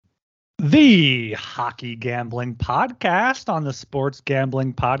The Hockey Gambling Podcast on the Sports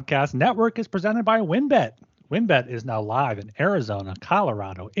Gambling Podcast Network is presented by WynnBET. WynnBET is now live in Arizona,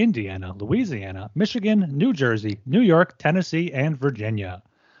 Colorado, Indiana, Louisiana, Michigan, New Jersey, New York, Tennessee, and Virginia.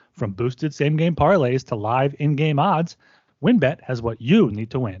 From boosted same-game parlays to live in-game odds, WynnBET has what you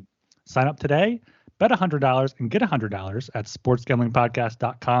need to win. Sign up today, bet $100 and get $100 at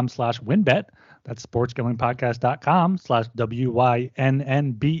sportsgamblingpodcast.com/WynnBET. That's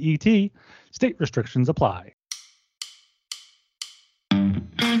sportsgamblingpodcast.com/WYNNBET. State restrictions apply.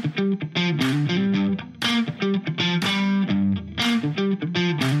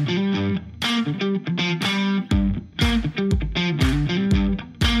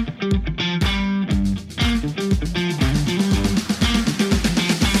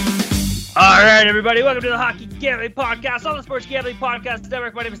 All right, everybody, welcome to the Hockey Gambling Podcast on the Sports Gambling Podcast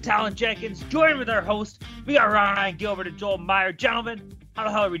Network. My name is Talon Jenkins, joined with our host. We got Ryan Gilbert and Joel Meyer. Gentlemen, how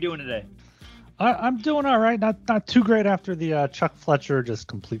the hell are we doing today? I'm doing all right. Not too great after the Chuck Fletcher just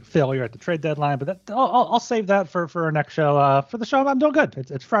complete failure at the trade deadline, but I'll save that for our next show. For the show, I'm doing good.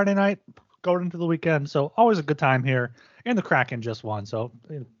 It's Friday night, going into the weekend, so always a good time here. And the Kraken just won, so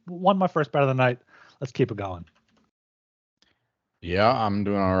won my first bet of the night. Let's keep it going. Yeah, I'm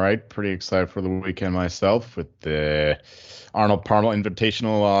doing all right. Pretty excited for the weekend myself with the Arnold Palmer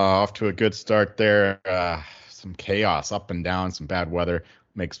Invitational off to a good start there. Some chaos up and down, some bad weather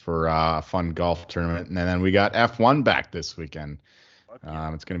makes for a fun golf tournament. And then we got F1 back this weekend.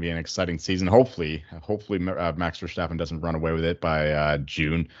 It's going to be an exciting season. Hopefully Max Verstappen doesn't run away with it by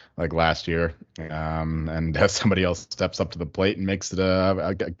June like last year, and somebody else steps up to the plate and makes it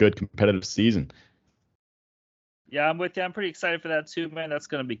a good competitive season. Yeah, I'm with you. I'm pretty excited for that too, man. That's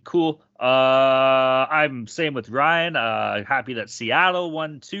going to be cool. I'm same with Ryan. Happy that Seattle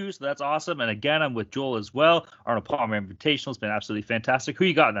won too, so that's awesome. And again, I'm with Joel as well. Arnold Palmer Invitational has been absolutely fantastic. Who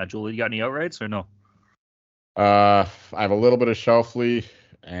you got in that, Joel? You got any outrights or no? I have a little bit of Schauffele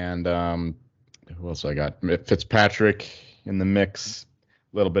and who else I got? Fitzpatrick in the mix,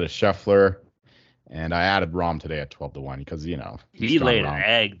 a little bit of Scheffler. And I added Rahm today at 12-1 because, he laid an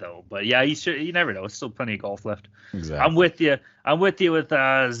egg, though. But, yeah, you never know. It's still plenty of golf left. Exactly. I'm with you with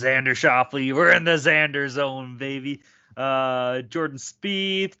Xander Schauffele. We're in the Xander zone, baby. Jordan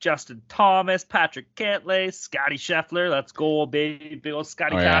Spieth, Justin Thomas, Patrick Cantlay, Scotty Scheffler. Let's go, baby. Big old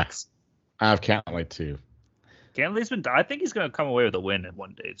Scotty Cox. Yeah. I have Cantlay, too. Cantley's been. I think he's going to come away with a win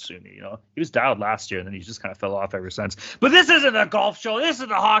one day soon. He was dialed last year, and then he just kind of fell off ever since. But this isn't a golf show. This is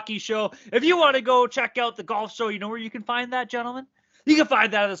the hockey show. If you want to go check out the golf show, you know where you can find that, gentlemen? You can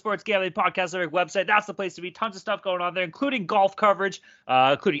find that on the Sports Gambling Podcast Network website. That's the place to be. Tons of stuff going on there, including golf coverage,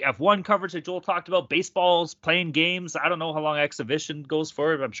 including F1 coverage that Joel talked about, baseballs, playing games. I don't know how long exhibition goes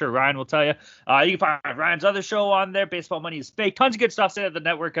for. I'm sure Ryan will tell you. You can find Ryan's other show on there, Baseball Money is Fake. Tons of good stuff sitting at the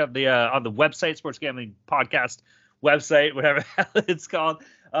network of the on the website, Sports Gambling Podcast website, whatever it's called.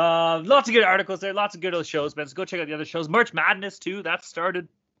 Lots of good articles there, lots of good shows, man. So go check out the other shows. March Madness too, that started.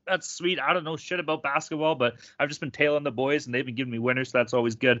 That's sweet. I don't know shit about basketball, but I've just been tailing the boys, and they've been giving me winners, so that's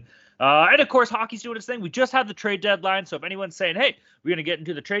always good. And of course, hockey's doing its thing. We just had the trade deadline, so if anyone's saying, hey, we're going to get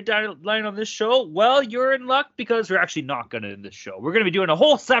into the trade deadline on this show, well, you're in luck because we're actually not going to in this show. We're going to be doing a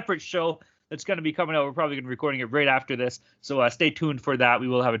whole separate show that's going to be coming out. We're probably going to be recording it right after this, so stay tuned for that. We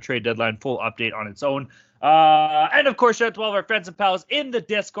will have a trade deadline full update on its own. And of course, shout out to all of our friends and pals in the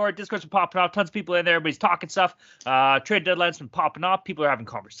Discord. Discord's been popping off. Tons of people in there. Everybody's talking stuff. Trade deadline's been popping off. People are having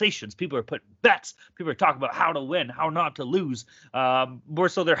conversations. People are putting bets. People are talking about how to win, how not to lose. More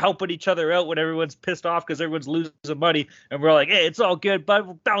so they're helping each other out when everyone's pissed off because everyone's losing money. And we're like, hey, it's all good, but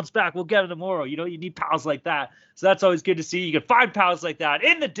we'll bounce back. We'll get it tomorrow. You need pals like that. So that's always good to see. You can find pals like that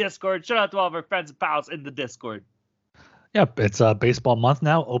in the Discord. Shout out to all of our friends and pals in the Discord. Yep, it's baseball month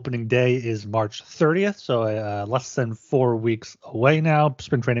now. Opening day is March 30th, so less than 4 weeks away now.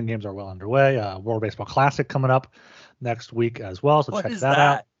 Spring training games are well underway. World Baseball Classic coming up next week as well, so check that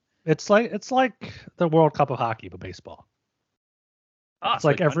out. It's like the World Cup of hockey, but baseball. Oh, it's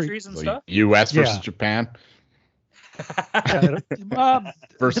like every and stuff? U.S. versus Japan.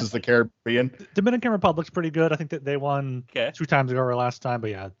 Versus the Caribbean. Dominican Republic's pretty good. I think that they won 2 times ago or last time, but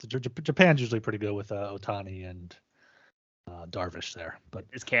yeah, Japan's usually pretty good with Ohtani and Darvish there. But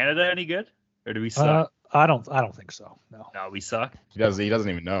is Canada any good, or do we suck? I don't think so. No, we suck. He doesn't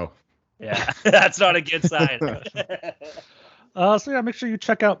even know. Yeah, that's not a good sign. So yeah, make sure you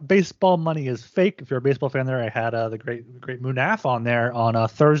check out Baseball Money is Fake. If you're a baseball fan there, I had the great Munaf on there on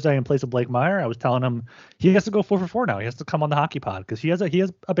Thursday in place of Blake Meyer. I was telling him he has to go 4 for 4 now. He has to come on the hockey pod because he has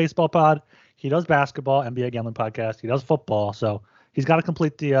a baseball pod. He does basketball, NBA gambling podcast. He does football. So he's got to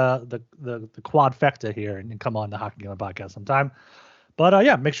complete the quadfecta here and come on the Hockey Gambling Podcast sometime. But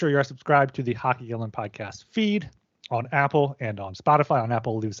yeah, make sure you're subscribed to the Hockey Gambling Podcast feed on Apple and on Spotify. On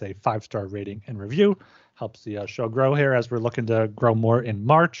Apple, leave us a 5-star rating and review. Helps the show grow here as we're looking to grow more in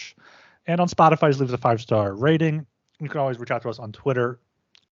March. And on Spotify, just leave us a 5-star rating. You can always reach out to us on Twitter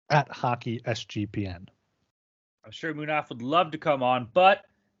at HockeySGPN. I'm sure Munaf would love to come on, but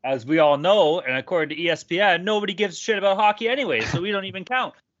as we all know, and according to ESPN, nobody gives a shit about hockey anyway, so we don't even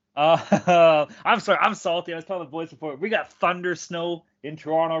count. I'm sorry, I'm salty. I was telling the boys before, we got thunder snow in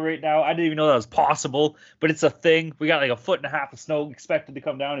Toronto right now. I didn't even know that was possible, but it's a thing. We got like 1.5 feet of snow expected to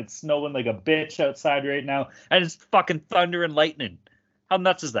come down. It's snowing like a bitch outside right now, and it's fucking thunder and lightning. How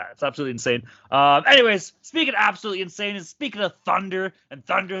nuts is that? It's absolutely insane. Anyways, speaking of absolutely insane, and speaking of thunder and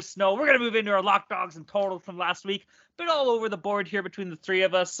thunder snow, we're going to move into our lock dogs and totals from last week. Been all over the board here between the three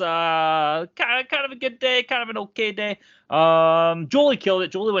of us. Kind of a good day, kind of an okay day. Jolie killed it.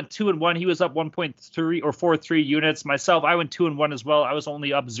 Jolie went 2-1. He was up 1.3 or 4.3 units. Myself, I went 2-1 as well. I was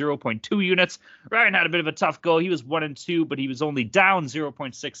only up 0.2 units. Ryan had a bit of a tough go. He was 1-2, but he was only down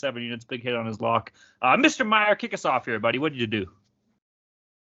 0.67 units. Big hit on his lock. Mr. Meyer, kick us off here, buddy. What did you do?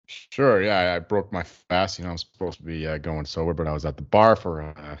 Sure, yeah, I broke my fast. I'm supposed to be going sober, but I was at the bar for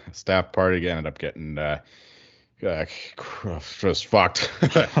a staff party. Ended up getting just fucked.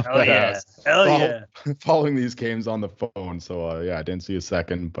 Hell yeah. Hell yeah. Following these games on the phone. So, I didn't see a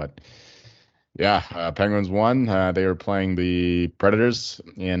second. But, yeah, Penguins won. They were playing the Predators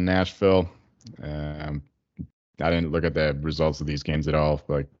in Nashville. I didn't look at the results of these games at all,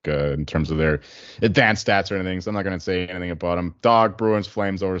 in terms of their advanced stats or anything. So I'm not going to say anything about them. Dog, Bruins,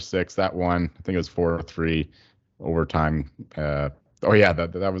 Flames over 6. That one, I think it was 4-3 overtime. That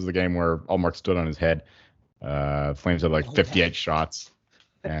was the game where Allmark stood on his head. Flames had 58 shots,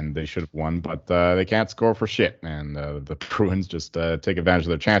 and they should have won, but they can't score for shit. And the Bruins just take advantage of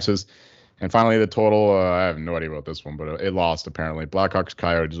their chances. And finally, the total, I have no idea about this one, but it lost apparently. Blackhawks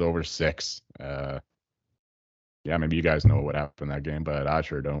Coyotes over 6. Yeah, maybe you guys know what happened in that game, but I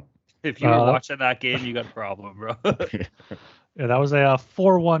sure don't. If you were watching that game, you got a problem, bro. Yeah, that was a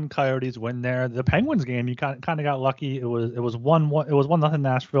 4-1 Coyotes win there. The Penguins game, you kind of got lucky. It was 1-1. It was 1-0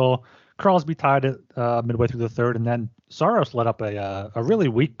 Nashville. Crosby tied it midway through the third, and then Saros let up a really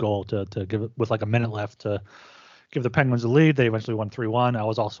weak goal to give it with a minute left to give the Penguins a lead. They eventually won 3-1. I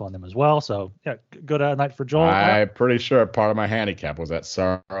was also on them as well. So yeah, good night for Joel. I'm pretty sure part of my handicap was that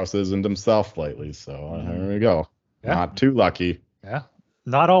Saros isn't himself lately. So there we go. Yeah. Not too lucky. Yeah,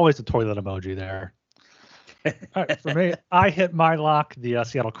 not always a toilet emoji there. All right, for me, I hit my lock, the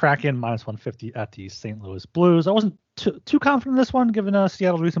Seattle Kraken -150 at the St. Louis Blues. I wasn't too confident in this one, given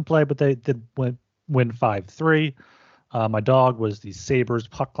Seattle's recent play, but they did win 5-3. My dog was the Sabres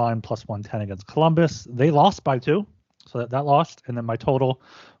puck line +110 against Columbus. They lost by 2, so that lost. And then my total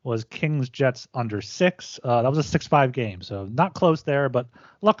was Kings Jets under 6. That was a 6-5 game, so not close there, but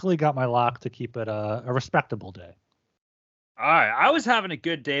luckily got my lock to keep it a respectable day. All right, I was having a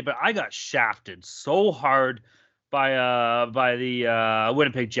good day, but I got shafted so hard by the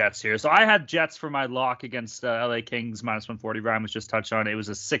Winnipeg Jets here. So I had Jets for my lock against LA Kings -140. Ryan was just touched on it. It was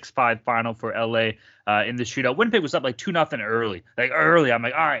a 6-5 final for LA in the shootout. Winnipeg was up 2-0 early. I'm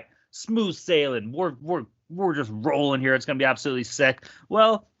like, all right, smooth sailing. We're just rolling here. It's gonna be absolutely sick.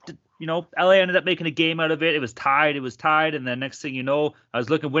 Well, LA ended up making a game out of it. It was tied, and then next thing you know, I was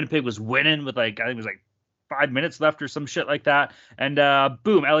looking. Winnipeg was winning with I think it was 5 minutes left or some shit like that. And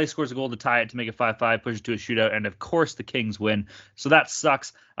boom, LA scores a goal to tie it to make it 5-5, push it to a shootout. And of course the Kings win. So that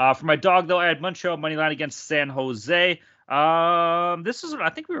sucks. For my dog though, I had Montreal money line against San Jose.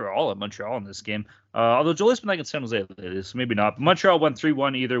 I think we were all at Montreal in this game. Although Jolie's been against San Jose lately, so maybe not. But Montreal won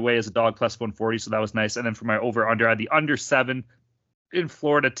 3-1 either way as a dog +140. So that was nice. And then for my over-under, I had the under 7 in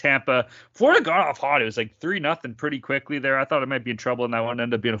Florida, Tampa. Florida got off hot. It was 3-0 pretty quickly there. I thought it might be in trouble, and that one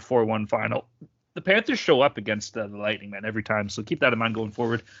ended up being a 4-1 final. The Panthers show up against the Lightning, man, every time. So keep that in mind going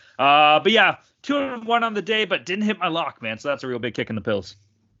forward. But yeah, 2-1 on the day, but didn't hit my lock, man. So that's a real big kick in the pills.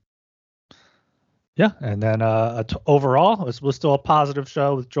 Yeah, and then overall, it was still a positive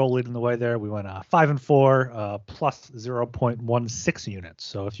show with Joel leading the way there. We went 5-4, plus 0.16 units.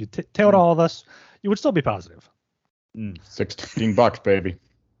 So if you tailed all of us, you would still be positive. $16, baby.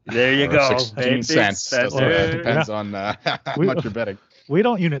 There you go. 16 cents. Depends on how much you're betting. We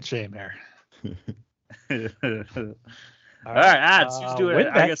don't unit shame here. All right, ads. Who's doing it?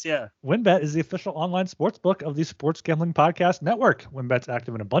 I guess, yeah. WynnBET is the official online sports book of the Sports Gambling Podcast Network. WynnBET's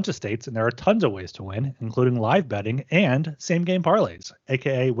active in a bunch of states, and there are tons of ways to win, including live betting and same-game parlays,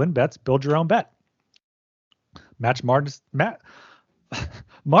 a.k.a. WynnBET's Build Your Own Bet.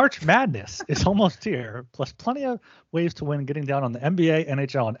 March Madness is almost here, plus plenty of ways to win getting down on the NBA,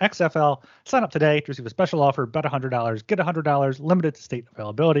 NHL, and XFL. Sign up today to receive a special offer. Bet $100, get $100, limited to state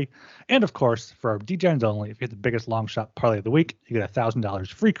availability. And of course, for our DGens only, if you hit the biggest long shot parlay of the week, you get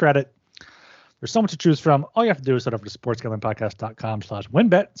 $1,000 free credit. There's so much to choose from. All you have to do is head over to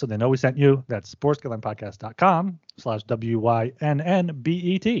sportsgamblingpodcast.com/winbet so they know we sent you. That's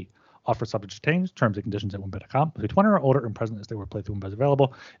sportsgamblingpodcast.com/WYNNBET. Offer subject to change. Terms and conditions at winbet.com. If you're 20 or older and present in the state where playthrough winbet is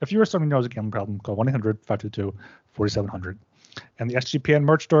available. If you or someone knows a gambling problem, call 1-800-522-4700. And the SGPN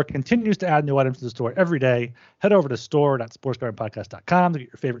merch store continues to add new items to the store every day. Head over to store.sportsgamblingpodcast.com to get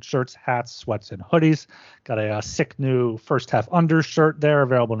your favorite shirts, hats, sweats, and hoodies. Got a sick new first half under shirt there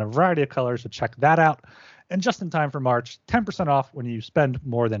available in a variety of colors, so check that out. And just in time for March, 10% off when you spend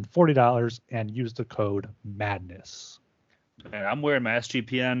more than $40 and use the code MADNESS. Man, I'm wearing my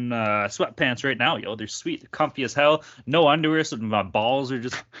SGPN sweatpants right now, yo. They're sweet. They're comfy as hell. No underwear, so my balls are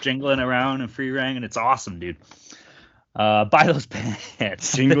just jingling around and free ranging. It's awesome, dude. Buy those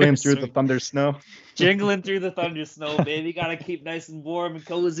pants. Jingling through the thunder snow. Jingling through the thunder snow, baby. Gotta keep nice and warm and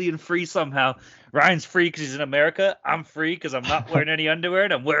cozy and free somehow. Ryan's free because he's in America. I'm free because I'm not wearing any underwear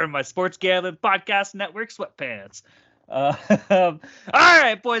and I'm wearing my Sports Gambling Podcast Network sweatpants. All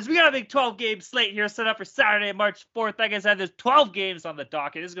right, boys, we got a big 12-game slate here set up for Saturday, March 4th. Like I said, there's 12 games on the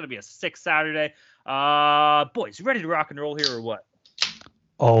docket. This is going to be a sick Saturday. Boys, you ready to rock and roll here or what?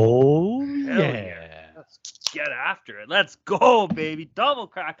 Oh, Hell yeah. Let's get after it. Let's go, baby. Double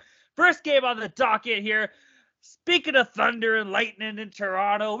crack. First game on the docket here. Speaking of thunder and lightning in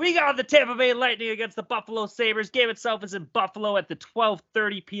Toronto, we got the Tampa Bay Lightning against the Buffalo Sabres. Game itself is in Buffalo at the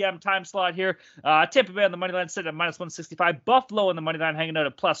 12:30 p.m. time slot here. Tampa Bay on the money line sitting at -165. Buffalo on the money line hanging out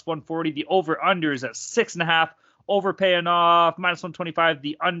at +140. The over-under is at 6.5. Over paying off -125.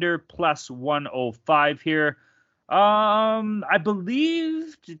 The under +105 here. I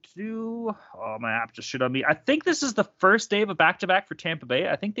believe my app just shit on me. I think this is the first day of a back-to-back for Tampa Bay.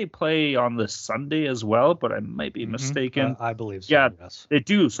 I think they play on the Sunday as well, but I might be mistaken. I believe so. Yeah, yes. they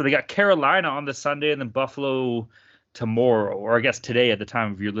do. So they got Carolina on the Sunday and then Buffalo tomorrow, or I guess today at the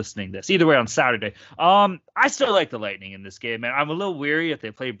time of you're listening to this. Either way, on Saturday. I still like the Lightning in this game, man. I'm a little weary if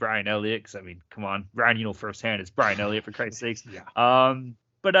they play Brian Elliott, because I mean, come on, Brian, you know firsthand it's Brian Elliott for Christ's sakes. Yeah.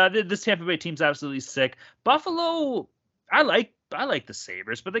 But this Tampa Bay team's absolutely sick. Buffalo, I like the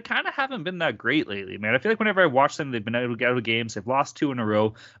Sabres, but they kind of haven't been that great lately, man. I feel like whenever I watch them, they've been able to get out of games. They've lost 2 in a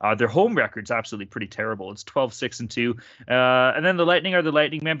row. Their home record's absolutely pretty terrible. It's 12-6-2. And then the Lightning are the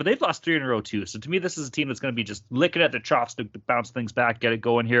Lightning, man, but they've lost 3 in a row too. So to me, this is a team that's going to be just licking at their chops to bounce things back, get it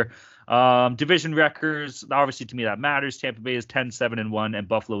going here. Division records, obviously to me that matters. Tampa Bay is 10-7-1 and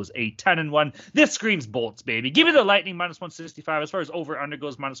Buffalo is 8-10-1. This screams bolts, baby. Give me the Lightning -165. As far as over under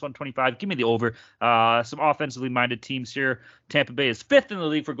goes, -125. Give me the over. Some offensively minded teams here. Tampa Bay is 5th in the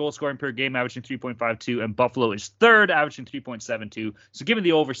league for goal scoring per game, averaging 3.52, and Buffalo is 3rd, averaging 3.72. So give me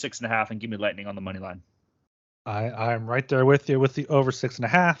the over 6.5 and give me Lightning on the money line. I'm right there with you with the over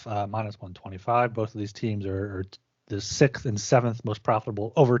 6.5, -125. Both of these teams are the 6th and 7th most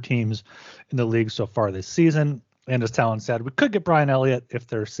profitable over teams in the league so far this season. And as Talon said, we could get Brian Elliott if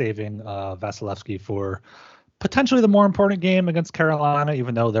they're saving Vasilevsky for potentially the more important game against Carolina,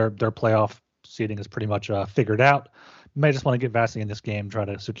 even though their playoff seeding is pretty much figured out. May just want to get Vasi in this game, try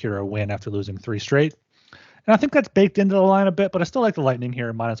to secure a win after losing 3 straight. And I think that's baked into the line a bit, but I still like the Lightning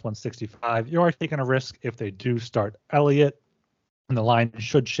here, -165. You are taking a risk if they do start Elliott, and the line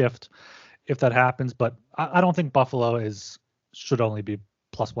should shift if that happens. But I don't think Buffalo should only be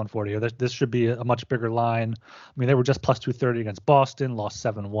 +140. This should be a much bigger line. I mean, they were just +230 against Boston, lost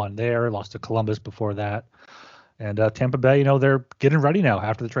 7-1 there, lost to Columbus before that. And Tampa Bay, they're getting ready now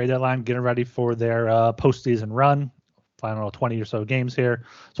after the trade deadline, getting ready for their postseason run. Final 20 or so games here.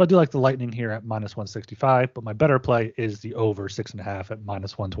 So I do like the Lightning here at -165, but my better play is the over 6.5 at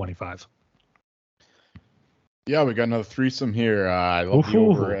 -125. Yeah, we got another threesome here. I love the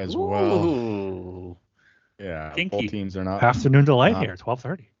over as well. Ooh. Yeah, Kinky. both teams are not. Afternoon delight here,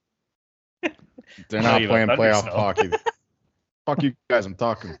 12:30. They're not even playing thunder playoff snow. hockey. Fuck you guys, I'm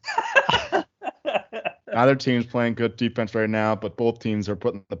talking. Neither team's playing good defense right now, but both teams are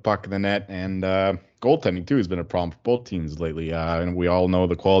putting the puck in the net, and goaltending too has been a problem for both teams lately. And we all know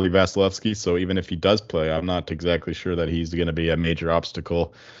the quality of Vasilevsky, so even if he does play, I'm not exactly sure that he's going to be a major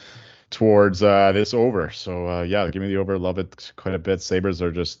obstacle towards this over. So yeah, give me the over. Love it quite a bit. Sabres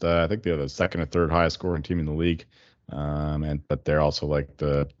are just I think they're the 2nd or 3rd highest scoring team in the league, but they're also like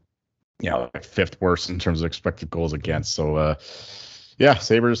the 5th worst in terms of expected goals against. So yeah,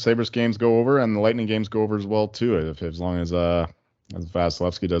 Sabres games go over, and the Lightning games go over as well too. As long as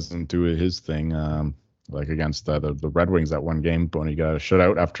Vasilevsky doesn't do his thing, like against the Red Wings that one game when he got a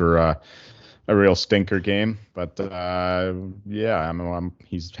shutout after a real stinker game. But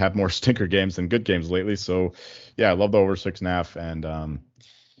he's had more stinker games than good games lately. So yeah, I love the over 6.5. And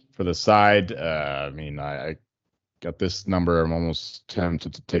for the side, I got this number. I'm almost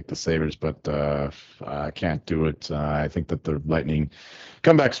tempted to take the Sabres, but I can't do it. I think that the Lightning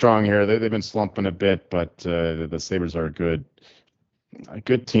come back strong here. They've been slumping a bit, but the Sabres are a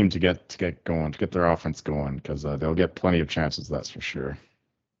good team to get going, to get their offense going, because they'll get plenty of chances. That's for sure.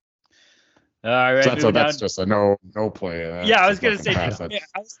 All right, so that's just a no play. I was gonna say. I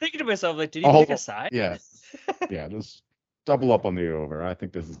was thinking to myself, like, did he pick a side? Yeah, just double up on the over. I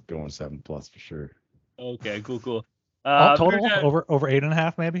think this is going 7+ for sure. Okay, cool. Total over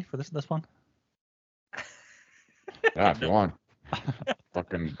 8.5 maybe for this one. Yeah, if you want.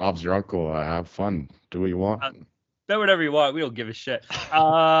 Fucking Bob's your uncle. Have fun. Do what you want. Bet whatever you want. We don't give a shit.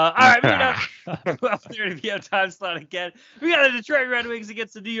 All right, moving on. 12:30 p.m. time slot again. We got the Detroit Red Wings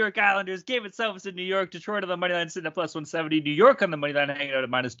against the New York Islanders. Game itself is in New York. Detroit on the money line sitting at +170. New York on the money line hanging out at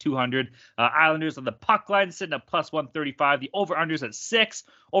 -200. Islanders on the puck line sitting at +135. The over-unders at 6.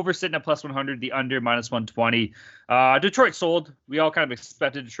 Over sitting at +100. The under -120. Detroit sold. We all kind of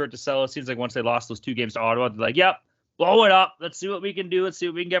expected Detroit to sell. It seems like once they lost those 2 games to Ottawa, they're like, yep. Blow it up. Let's see what we can do. Let's see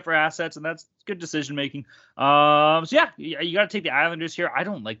what we can get for assets, and that's good decision making. You got to take the Islanders here. I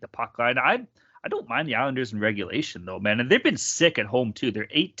don't like the puck line. I don't mind the Islanders in regulation though, man. And they've been sick at home too. They're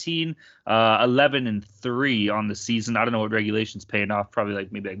 18, 11, and 3 on the season. I don't know what regulation's paying off. Probably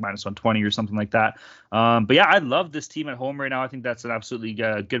maybe -120 or something like that. But yeah, I love this team at home right now. I think that's an absolutely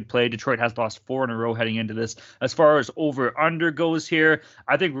good play. Detroit has lost 4 in a row heading into this. As far as over under goes here,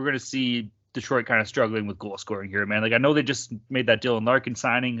 I think we're going to see Detroit kind of struggling with goal scoring here, man. Like, I know they just made that Dylan Larkin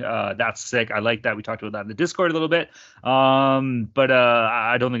signing. That's sick. I like that. We talked about that in the Discord a little bit. But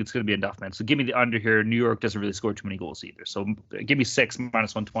I don't think it's going to be enough, man. So give me the under here. New York doesn't really score too many goals either. So give me 6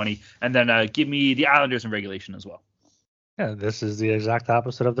 -120. And then give me the Islanders in regulation as well. Yeah, this is the exact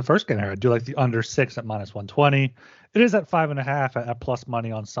opposite of the first game here. I do like the under 6 at -120. It is at 5.5 at plus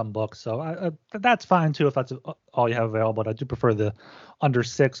money on some books, so that's fine too if that's all you have available. But I do prefer the under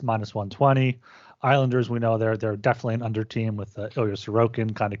 6 -120. Islanders, we know they're definitely an under team with Ilya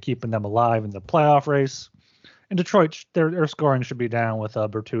Sorokin kind of keeping them alive in the playoff race. In Detroit, their scoring should be down with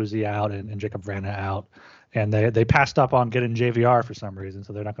Bertuzzi out and Jacob Vrana out. And they passed up on getting JVR for some reason,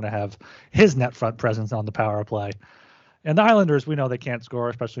 so they're not going to have his net front presence on the power play. And the Islanders, we know they can't score,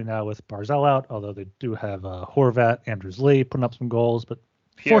 especially now with Barzal out, although they do have Horvat, Anders Lee putting up some goals. But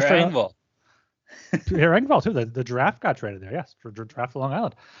Pierre Engvall. Pierre Engvall, too. The draft got traded there, yes, for draft to Long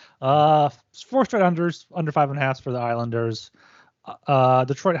Island. 4 straight unders, under 5.5 for the Islanders.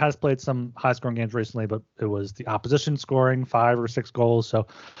 Detroit has played some high-scoring games recently, but it was the opposition scoring 5 or 6 goals. So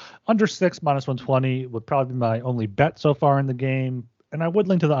under 6 -120 would probably be my only bet so far in the game. And I would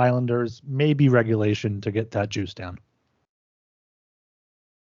lean to the Islanders, maybe regulation to get that juice down.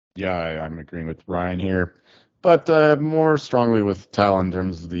 Yeah, I'm agreeing with Ryan here, but more strongly with Tal in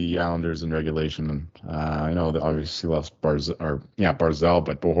terms of the Islanders in regulation. I know that obviously lost Barzal,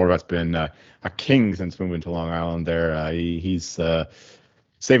 but Bo Horvat's been a king since moving to Long Island there. He's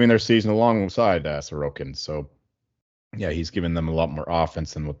saving their season alongside Sorokin. So, yeah, he's given them a lot more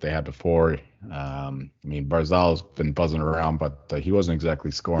offense than what they had before. Barzal's been buzzing around, but he wasn't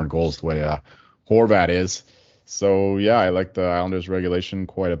exactly scoring goals the way Horvat is. So, yeah, I like the Islanders regulation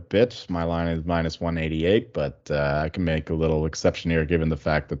quite a bit. My line is -188, but I can make a little exception here given the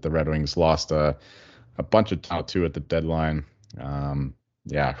fact that the Red Wings lost a bunch of talent too at the deadline.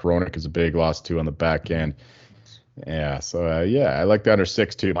 Hronek is a big loss too on the back end. Yeah, so, I like the under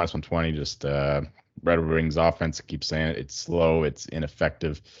 6 too, -120. Just Red Wings offense, I keep saying it, it's slow, it's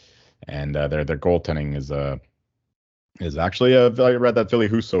ineffective, and their goaltending is actually I read that Ville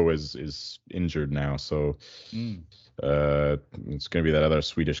Husso is injured now, so it's gonna be that other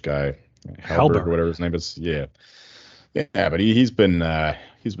Swedish guy, Hellberg or whatever his name is. Yeah, but he's been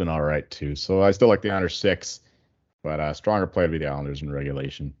all right too. So I still like the under 6, but stronger play to be the Islanders in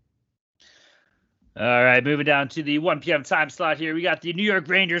regulation. All right, moving down to the 1 p.m. time slot here. We got the New York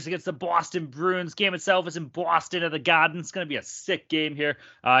Rangers against the Boston Bruins. Game itself is in Boston at the Garden. It's going to be a sick game here.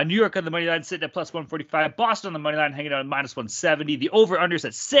 New York on the money line sitting at +145. Boston on the money line hanging out at -170. The over-unders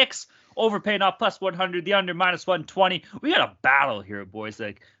at 6. Over paying off +100. The under -120. We got a battle here, boys.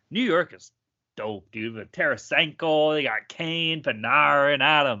 Like, New York is dope, dude. But Tarasenko, they got Kane, Panarin,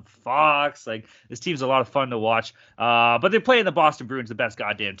 Adam Fox. Like, this team's a lot of fun to watch. But they're playing the Boston Bruins, the best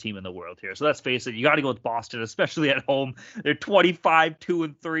goddamn team in the world here. So let's face it, you got to go with Boston, especially at home. They're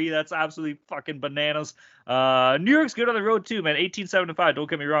 25-2-3. That's absolutely fucking bananas. New York's good on the road too, man. 18-7-5. Don't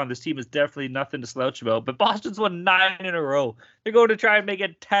get me wrong. This team is definitely nothing to slouch about. But Boston's won 9 in a row. They're going to try and make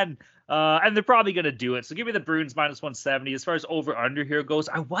it 10. And they're probably going to do it. So give me the Bruins minus 170. As far as over-under here goes,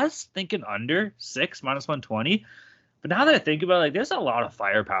 I was thinking under 6, minus 120. But now that I think about it, like, there's a lot of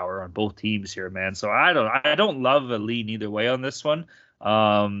firepower on both teams here, man. So I don't love a lean either way on this one.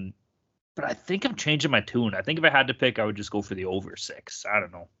 But I think I'm changing my tune. I think if I had to pick, I would just go for the over 6. I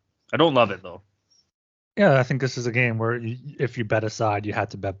don't know. I don't love it, though. Yeah, I think this is a game where if you bet aside, you had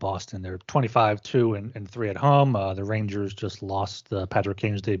to bet Boston. They're 25-2-3 at home. The Rangers just lost Patrick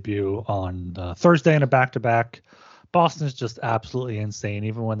Kane's debut on Thursday in a back-to-back. Boston's just absolutely insane.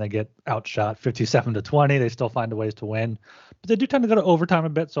 Even when they get outshot 57-20, they still find ways to win. But they do tend to go to overtime a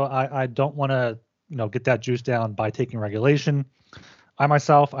bit, so I don't want to get that juice down by taking regulation. I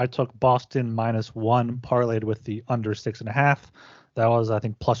took Boston -1, parlayed with the under 6.5. That was, I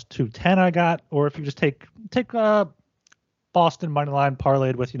think, plus 210 I got. Or if you just take Boston money line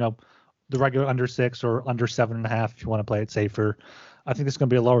parlayed with, the regular under 6 or under 7.5 if you want to play it safer. I think this is going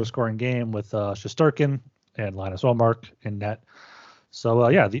to be a lower scoring game with Shesterkin and Linus Ullmark in net. So,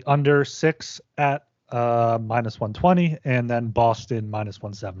 the under 6 at -120 and then Boston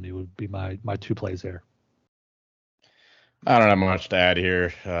 -170 would be my 2 plays there. I don't have much to add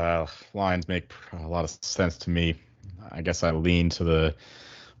here. Lines make a lot of sense to me. I guess I lean to the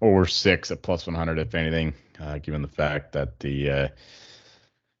over 6 at plus 100, if anything, given the fact that the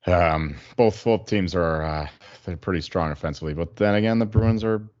both teams are they're pretty strong offensively. But then again, the Bruins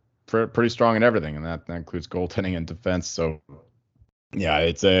are pretty strong in everything, and that includes goaltending and defense. So, yeah,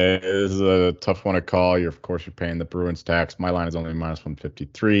 it's a tough one to call. You're paying the Bruins tax. My line is only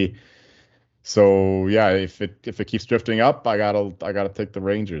 -153. So yeah, if it keeps drifting up, I gotta take the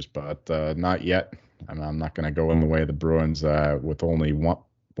Rangers, but not yet. I'm not gonna go in the way of the Bruins with only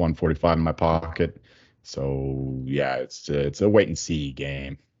 145 in my pocket. So yeah, it's a wait and see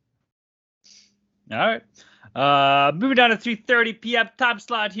game. All right. Moving down to 3:30 p.m. time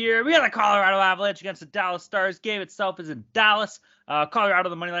slot here. We got the Colorado Avalanche against the Dallas Stars. Game itself is in Dallas. Colorado,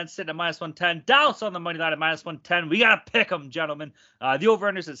 the money line sitting at -110. Dallas on the money line at -110. We got to pick them, gentlemen. The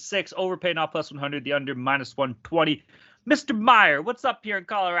over-under's at 6. Overpay now plus 100. The under -120. Mr. Meyer, what's up here in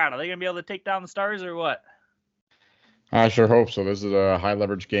Colorado? Are they going to be able to take down the Stars or what? I sure hope so. This is a high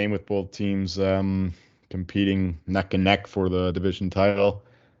leverage game with both teams competing neck and neck for the division title.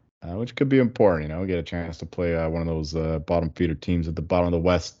 Which could be important, get a chance to play one of those bottom feeder teams at the bottom of the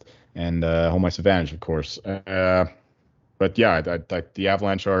West and home ice advantage, of course. But yeah, the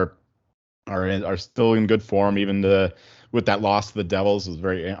Avalanche are still in good form, even with that loss to the Devils was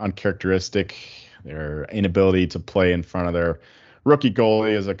very uncharacteristic. Their inability to play in front of their rookie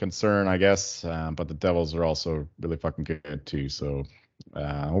goalie is a concern, I guess. But the Devils are also really fucking good too. So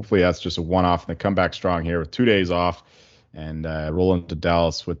hopefully that's just a one-off and they come back strong here with 2 days off. And roll into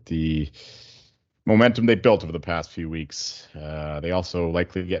Dallas with the momentum they built over the past few weeks. They also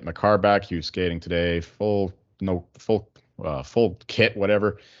likely get Makar back. He was skating today, full kit,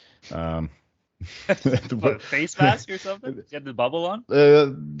 whatever. What, face mask or something? You had the bubble on?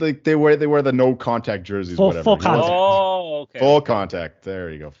 They wear the no contact jerseys, whatever. Full contact. Oh, okay. Full contact.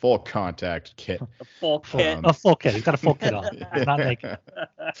 There you go. Full contact kit. A full kit. A full kit. He's got a full kit on. He's not naked.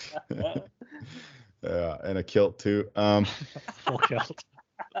 Yeah, and a kilt too. Full kilt.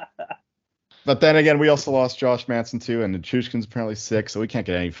 But then again, we also lost Josh Manson too, and Nichushkin's apparently sick, so we can't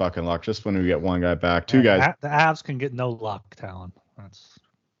get any fucking luck. Just when we get one guy back, two guys. The Avs can get no luck, Talon. That's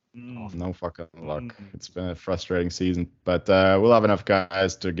no fucking luck. It's been a frustrating season, but we'll have enough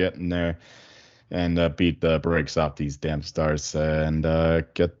guys to get in there and beat the brakes off these damn Stars and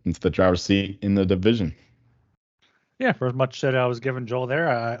get into the driver's seat in the division. Yeah, for as much shit I was giving Joel there,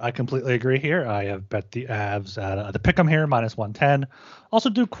 I completely agree here. I have bet the Avs at the pick'em here, -110.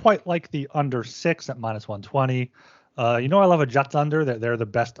 Also do quite like the under 6 at -120. I love a Jets under. They're the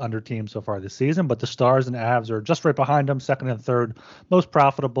best under team so far this season, but the Stars and Avs are just right behind them, second and third, most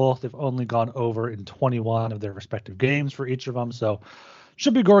profitable. They've only gone over in 21 of their respective games for each of them, so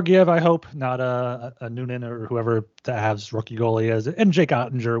should be Georgiev, I hope, not a Noonan or whoever the Avs rookie goalie is. And Jake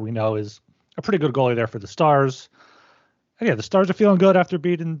Ottinger, we know, is a pretty good goalie there for the Stars. And yeah, the Stars are feeling good after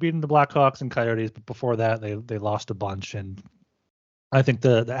beating the Blackhawks and Coyotes, but before that they lost a bunch, and I think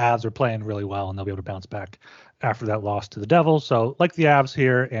the Avs are playing really well, and they'll be able to bounce back after that loss to the Devils. So like the Avs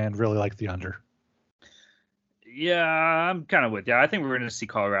here, and really like the under. Yeah, I'm kind of with you. I think we're going to see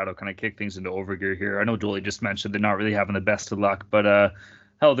Colorado kind of kick things into overgear here. I know Dooley just mentioned they're not really having the best of luck, but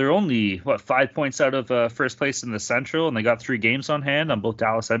hell, they're only 5 points out of first place in the Central, and they got 3 games on hand on both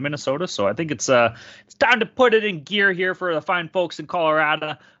Dallas and Minnesota. So I think it's time to put it in gear here for the fine folks in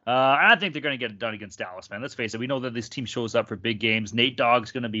Colorado. And I think they're going to get it done against Dallas, man. Let's face it. We know that this team shows up for big games. Nate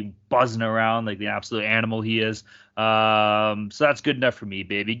Dogg's going to be buzzing around like the absolute animal he is. So that's good enough for me,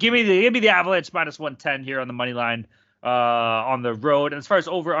 baby. Give me the Avalanche minus 110 here on the money line on the road. And as far as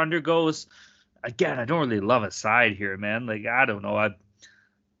over under goes, again, I don't really love a side here, man. Like, I don't know.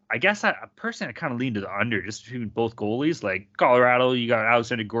 I guess I personally kind of lean to the under just between both goalies. Like Colorado, you got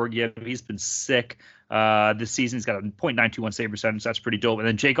Alexander Georgiev. He's been sick this season. He's got a .921 save percentage. That's pretty dope. And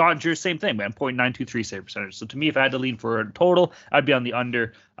then Jake Ottinger, same thing, man, .923 save percentage. So to me, if I had to lean for a total, I'd be on the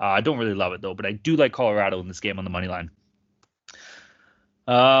under. I don't really love it though, but I do like Colorado in this game on the money line.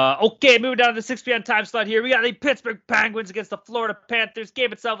 Okay, moving down to the 6 p.m. time slot here. We got the Pittsburgh Penguins against the Florida Panthers.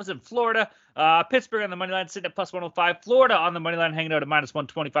 Game itself is in Florida. Pittsburgh on the money line sitting at plus 105. Florida on the money line hanging out at minus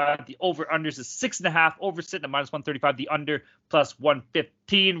 125. The over-unders is 6.5. Over sitting at minus 135. The under plus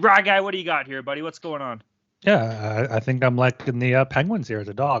 115. Rye guy, what do you got here, buddy? What's going on? Yeah, I think I'm liking the Penguins here as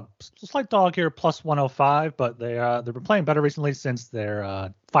a dog. Slight dog here, plus 105, but they've been playing better recently since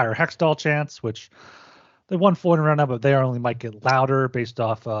their Fire Hextall chance, which they won 4 in a row now, but they only might get louder based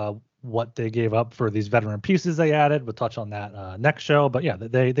off what they gave up for these veteran pieces they added. We'll touch on that next show. But yeah,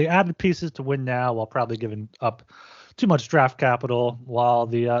 they added pieces to win now while probably giving up too much draft capital. While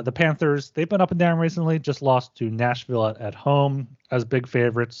the Panthers, they've been up and down recently, just lost to Nashville at home as big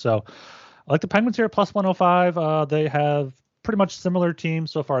favorites. So I like the Penguins here, plus 105. They have pretty much similar teams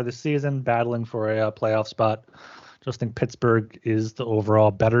so far this season, battling for a playoff spot. Just think Pittsburgh is the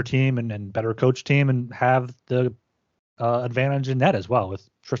overall better team and better coach team and have the advantage in net as well with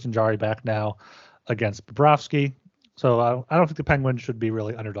Tristan Jarry back now against Bobrovsky. So I don't think the Penguins should be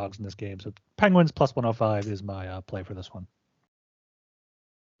really underdogs in this game. So Penguins plus 105 is my play for this one.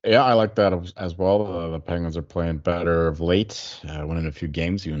 Yeah, I like that as well. The Penguins are playing better of late, winning a few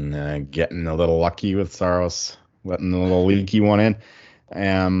games, even getting a little lucky with Saros letting a little leaky one in.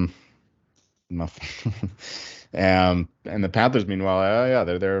 And the Panthers, meanwhile,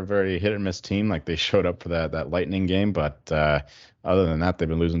 they're a very hit or miss team. Like they showed up for that Lightning game, but other than that, they've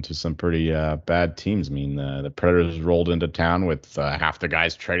been losing to some pretty bad teams. I mean, the Predators rolled into town with half the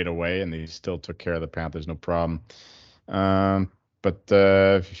guys traded away, and they still took care of the Panthers, no problem. But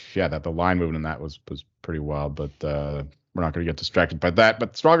that the line movement in that was pretty wild. But we're not going to get distracted by that.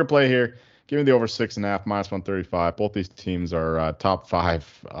 But stronger play here. Give me the over 6.5, minus 135. Both these teams are top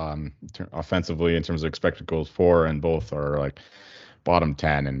 5 offensively in terms of expected goals for, and both are like bottom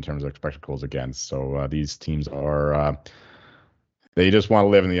 10 in terms of expected goals against. So these teams are they just want to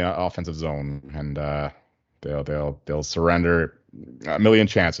live in the offensive zone, and they'll surrender a million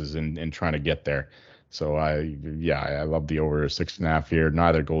chances in trying to get there. So I love the over 6.5 here.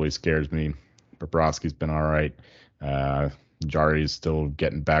 Neither goalie scares me. Bobrovsky's been all right. Jarry's still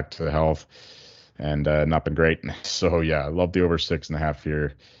getting back to health and not been great. So yeah, I love the over 6.5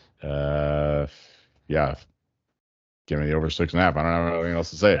 here. Give me the over 6.5. I don't have anything else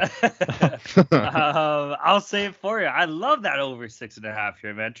to say. I'll say it for you. I love that over 6.5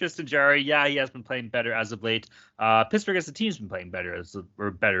 here, man. Tristan Jarry, he has been playing better as of late. Pittsburgh as a team's been playing better as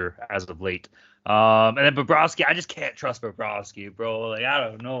of late. And then Bobrovsky, I just can't trust Bobrovsky, bro. Like, I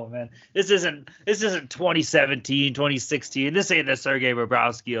don't know, man. This isn't 2017, 2016. This ain't the Sergei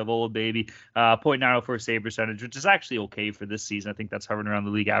Bobrovsky of old, baby. .904 save percentage, which is actually okay for this season. I think that's hovering around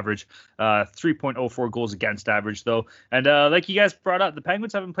the league average. 3.04 goals against average, though. And like you guys brought up, the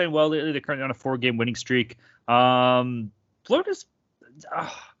Penguins have been playing well lately. They're currently on a 4-game winning streak. Florida's...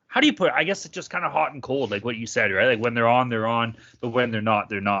 how do you put it? I guess it's just kind of hot and cold, like what you said, right? Like when they're on, but when they're not,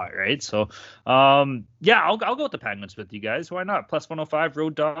 right? So, I'll go with the Penguins with you guys. Why not? Plus 105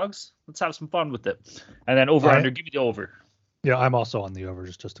 road dogs. Let's have some fun with it. And then under, give me the over. Yeah, I'm also on the over,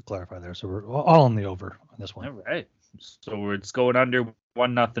 just to clarify there. So we're all on the over on this one. All right. So it's going under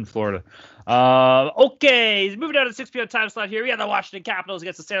 1-0 Florida. Okay, moving down to the 6 p.m. time slot here. We have the Washington Capitals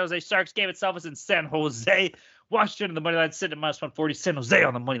against the San Jose Sharks. Game itself is in San Jose. Washington on the money line sitting at minus 140. San Jose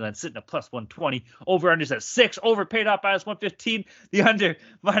on the money line sitting at plus 120. Over unders at 6. Over paid off minus 115. The under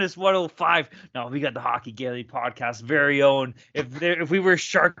minus 105. Now we got the Hockey Daily Podcast very own. If we were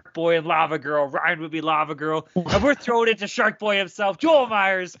Shark Boy and Lava Girl, Ryan would be Lava Girl. And we're throwing it to Shark Boy himself, Joel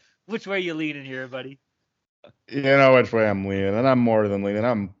Myers. Which way are you leaning here, buddy? You know which way I'm leaning, and I'm more than leaning.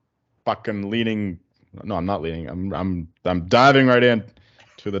 I'm fucking leaning. No, I'm not leaning. I'm diving right in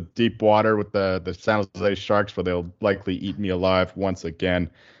to the deep water with the San Jose Sharks, where they'll likely eat me alive once again.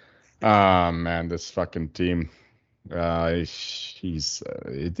 Man, this fucking team. It's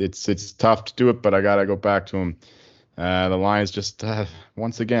tough to do it, but I gotta go back to him. The line is just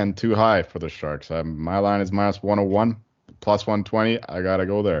once again too high for the Sharks. My line is minus 101, plus 120. I gotta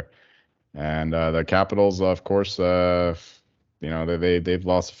go there. And the Capitals, of course, they've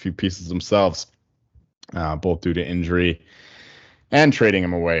lost a few pieces themselves, both due to injury and trading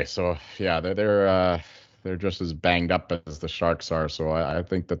him away. So yeah, they're just as banged up as the Sharks are. So I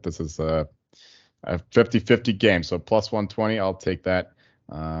think that this is a 50-50 game. So plus 120, I'll take that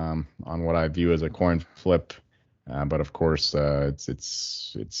on what I view as a coin flip. But of course,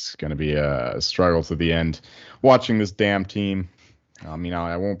 it's going to be a struggle to the end. Watching this damn team. I mean,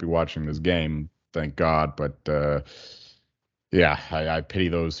 I won't be watching this game, thank God. But yeah, I pity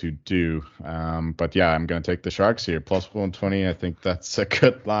those who do. But yeah, I'm going to take the Sharks here. Plus 120, I think that's a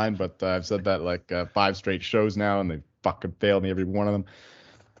good line. But I've said that like 5 straight shows now, and they fucking failed me every one of them.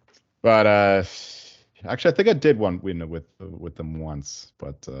 But actually, I think I did win with them once.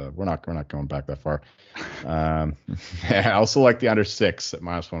 But we're not going back that far. I also like the under 6 at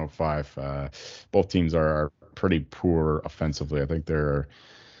minus 105. Both teams are pretty poor offensively. I think they're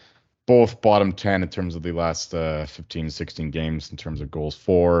both bottom 10 in terms of the last 15 16 games in terms of goals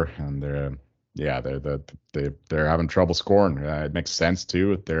for, and they're having trouble scoring. It makes sense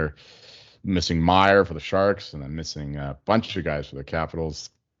too. They're missing Meyer for the Sharks and then missing a bunch of guys for the Capitals.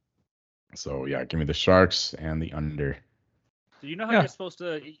 So yeah, give me the Sharks and the under. Do you know how you're supposed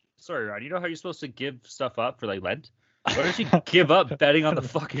to? Sorry, Ron. You know how you're supposed to give stuff up for like Lent? Why don't you give up betting on the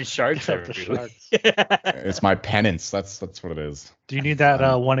fucking Sharks? It's my penance. That's what it is. Do you need that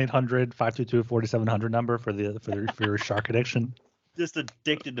 1-800-522-4700 number for your shark addiction? Just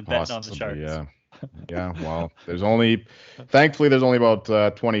addicted to betting on the Sharks. Yeah. Well, thankfully there's only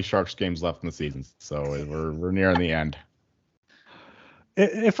about 20 Sharks games left in the season, so we're nearing the end.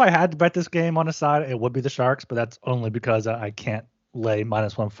 If I had to bet this game on a side, it would be the Sharks, but that's only because I can't lay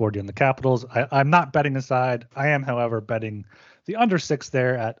minus 140 on the Capitals. I'm not betting the side. I am, however, betting the under 6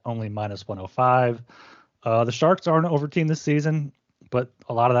 there at only minus 105. The Sharks are an over team this season, but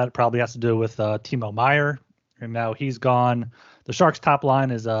a lot of that probably has to do with Timo Meyer. And now he's gone. The Sharks' top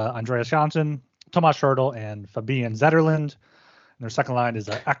line is Andreas Janssen, Tomas Hertl, and Fabian Zetterlund. And their second line is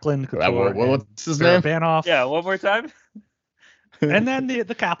Eklund, Couture, what's his name? Banoff. Yeah, one more time. And then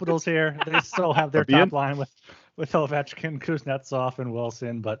the Capitals here, they still have their top line with Ovechkin, Kuznetsov, and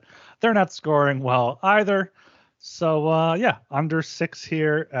Wilson, but they're not scoring well either. So, under 6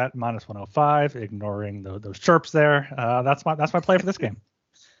 here at minus 105, ignoring those chirps there. That's my play for this game.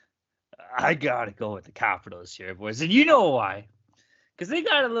 I got to go with the Capitals here, boys. And you know why? Because they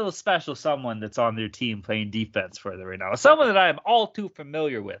got a little special someone that's on their team playing defense for them right now. Someone that I am all too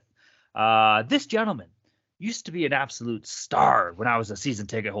familiar with. This gentleman used to be an absolute star when I was a season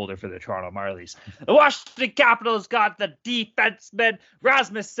ticket holder for the Toronto Marlies. The Washington Capitals got the defenseman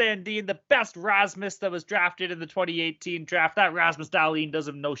Rasmus Sandin, the best Rasmus that was drafted in the 2018 draft. That Rasmus Dahlin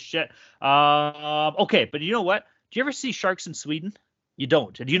doesn't know shit. Okay, but you know what? Do you ever see Sharks in Sweden? You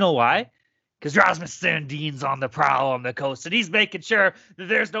don't. And do you know why? Because Rasmus Sandin's on the prowl on the coast, and he's making sure that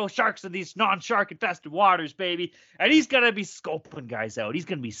there's no sharks in these non-shark infested waters, baby. And he's going to be scoping guys out. He's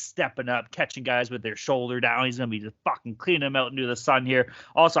going to be stepping up, catching guys with their shoulder down. He's going to be just fucking cleaning them out into the sun here.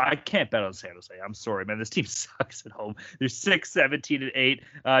 Also, I can't bet on San Jose. I'm sorry, man. This team sucks at home. They're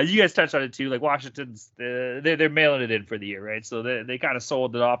 6-17-8. You guys touched on it, too. Like, Washington's, they're mailing it in for the year, right? So they kind of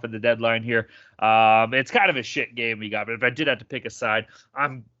sold it off at the deadline here. It's kind of a shit game we got. But if I did have to pick a side,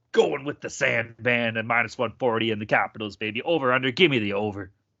 I'm going with the Sandman and minus 140 and the Capitals, baby. Over, under. Give me the over.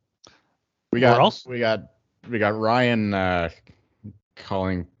 We got Ryan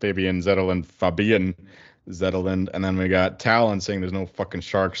calling Fabian Zetterlund, and then we got Talon saying there's no fucking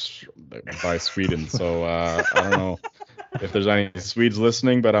Sharks by Sweden. So I don't know if there's any Swedes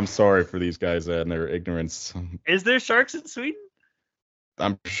listening, but I'm sorry for these guys and their ignorance. Is there Sharks in Sweden?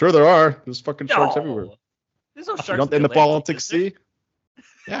 I'm sure there are. There's fucking Sharks everywhere. There's no Sharks in the Baltic Sea.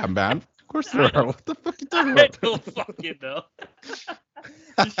 Yeah, man. Of course there are. What the fuck are you talking about? I don't fucking know.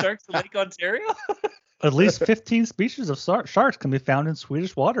 The Sharks in Lake Ontario? At least 15 species of sharks can be found in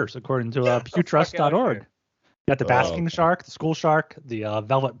Swedish waters, according to pewtrust.org. You got the basking shark, the school shark, the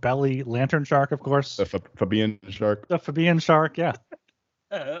velvet belly lantern shark, of course. The Fabian shark. The Fabian shark, yeah.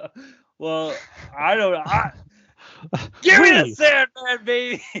 Well, I don't know. Give me the Sandman,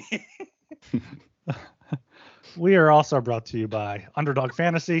 baby. We are also brought to you by Underdog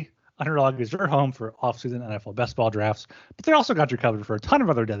Fantasy. Underdog is your home for off-season NFL best ball drafts, but they also got you covered for a ton of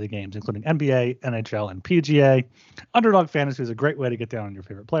other deadly games, including NBA, NHL, and PGA. Underdog Fantasy is a great way to get down on your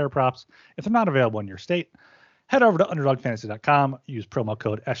favorite player props if they're not available in your state. Head over to UnderdogFantasy.com. Use promo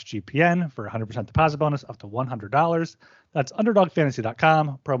code SGPN for 100% deposit bonus up to $100. That's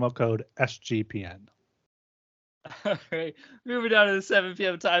UnderdogFantasy.com, promo code SGPN. All right, moving down to the 7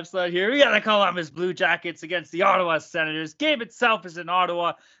 p.m. time slot here. We got the Columbus Blue Jackets against the Ottawa Senators. Game itself is in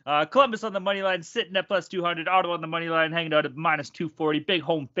Ottawa. Columbus on the money line, sitting at plus 200. Ottawa on the money line, hanging out at minus 240. Big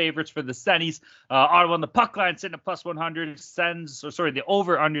home favorites for the Sennies. Ottawa on the puck line, sitting at plus 100. The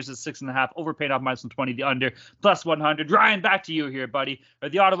over-unders is 6.5. Overpaid off minus 120. The under plus 100. Ryan, back to you here, buddy. Are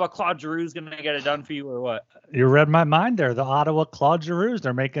the Ottawa Claude Giroux's going to get it done for you or what? You read my mind there. The Ottawa Claude Giroux,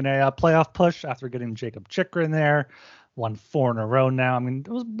 they're making a playoff push after getting Jacob Chychrun there. Won 4 in a row now. I mean,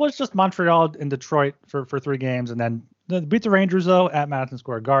 it was just Montreal and Detroit for 3 games, and then beat the Rangers, though, at Madison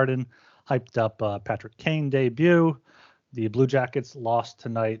Square Garden. Hyped up Patrick Kane debut. The Blue Jackets lost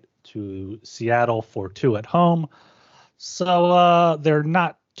tonight to Seattle 4-2 at home. So they're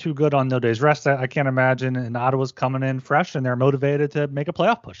not too good on no days rest, I can't imagine. And Ottawa's coming in fresh, and they're motivated to make a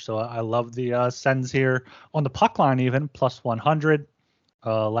playoff push. So I love the Sens here on the puck line, even plus 100.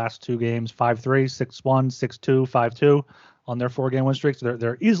 Last 2 games, 5-3, 6-1, 6-2, 5-2 on their 4-game win streak. So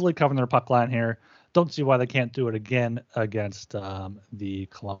they're easily covering their puck line here. Don't see why they can't do it again against the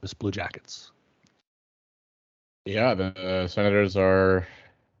Columbus Blue Jackets. Yeah, the Senators they're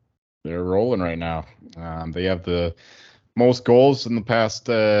rolling right now. They have the most goals in the past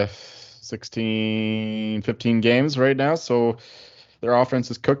 15 games right now. So their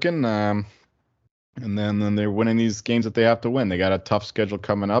offense is cooking. And then they're winning these games that they have to win. They got a tough schedule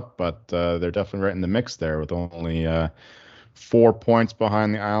coming up, but they're definitely right in the mix there with only 4 points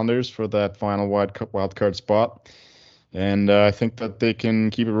behind the Islanders for that final wild card spot. And I think that they can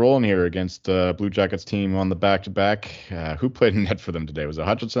keep it rolling here against Blue Jackets team on the back-to-back. Who played in net for them today? Was it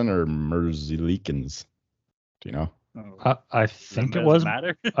Hutchinson or Merzlikins? Do you know? I think it was.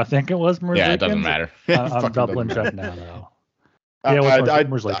 I think it was Merzlikins. Yeah, it doesn't matter. I'm doubling check now, though. Yeah, it was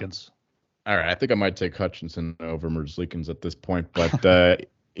Merzlikins. All right, I think I might take Hutchinson over Merzlikins at this point, but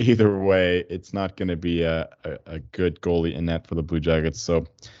either way, it's not going to be a good goalie in net for the Blue Jackets. So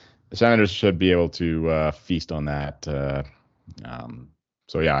the Senators should be able to feast on that. So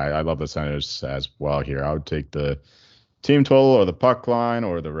yeah, I love the Senators as well here. I would take the team total or the puck line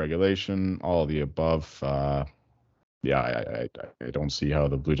or the regulation, all of the above. I don't see how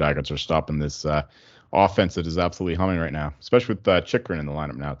the Blue Jackets are stopping this offense that is absolutely humming right now, especially with Chychrun in the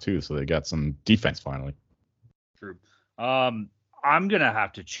lineup now too. So they got some defense finally. True. I'm gonna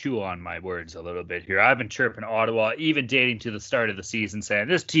have to chew on my words a little bit here. I've been chirping Ottawa, even dating to the start of the season, saying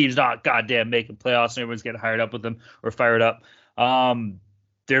this team's not goddamn making playoffs, and everyone's getting hired up with them or fired up.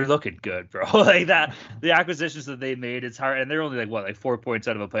 They're looking good, bro. Like that, the acquisitions that they made, it's hard, and they're only like 4 points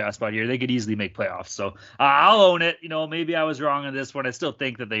out of a playoff spot here. They could easily make playoffs. So I'll own it. Maybe I was wrong on this one. I still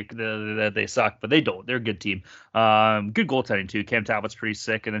think that they suck, but they don't. They're a good team. Good goaltending too. Cam Talbot's pretty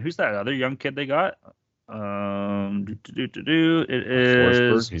sick. And then who's that other young kid they got? It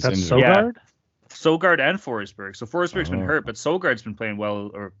is that's Sogard. Yeah, Sogard and Forsberg. So Forsberg's been hurt, but Sogard's been playing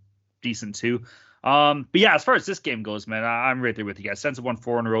well or decent too. But yeah, as far as this game goes, man, I'm right there with you guys. Sens have won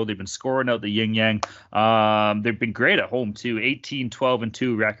 4 in a row. They've been scoring out the yin yang. They've been great at home too.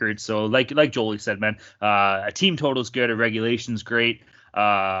 18-12-2 record. So like Jolie said, man, a team total's good. A regulation's great.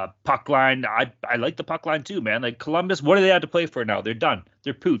 Puck line, I like the puck line too, man. Like Columbus, what do they have to play for now? They're done.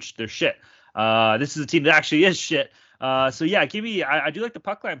 They're pooched. They're shit. This is a team that actually is shit. So yeah, I do like the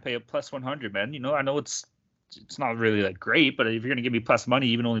puck line pay at plus 100, man. I know it's not really like great, but if you're gonna give me plus money,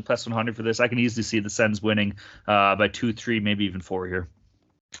 even only plus 100 for this, I can easily see the Sens winning by 2, 3, maybe even 4 here.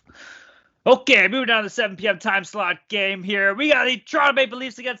 Okay, moving down to the 7 p.m. time slot game here. We got the Toronto Maple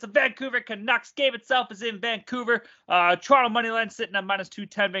Leafs against the Vancouver Canucks. Game itself is in Vancouver. Toronto money line sitting at minus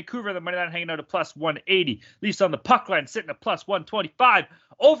 210. Vancouver, the money line hanging out at plus 180. Leafs on the puck line sitting at plus 125.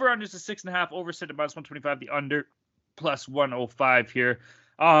 Over under is 6.5. Over sitting at minus 125. The under plus 105 here.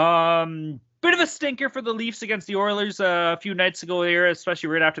 Bit of a stinker for the Leafs against the Oilers a few nights ago here, especially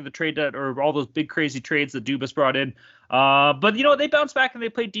right after the trade or all those big crazy trades that Dubas brought in. But they bounced back and they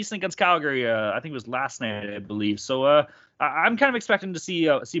played decent against Calgary. I think it was last night, I believe. So I'm kind of expecting to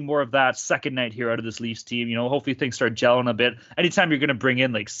see more of that second night here out of this Leafs team. Hopefully things start gelling a bit. Anytime you're going to bring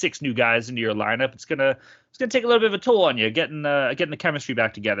in like 6 new guys into your lineup, it's gonna take a little bit of a toll on you getting the chemistry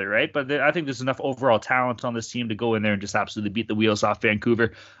back together, right? But I think there's enough overall talent on this team to go in there and just absolutely beat the wheels off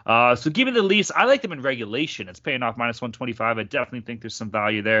Vancouver. So give me the Leafs. I like them in regulation. It's paying off minus 125. I definitely think there's some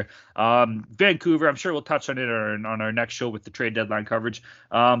value there. Vancouver, I'm sure we'll touch on it on our next show with the trade deadline coverage.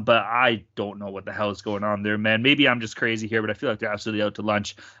 But I don't know what the hell is going on there, man. Maybe I'm just crazy here, but I feel like they're absolutely out to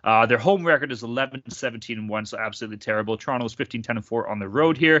lunch. Their home record is 11-17-1, so absolutely terrible. Toronto's 15-10-4 on the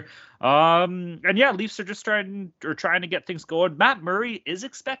road here. And yeah, Leafs are just trying to get things going. Matt Murray is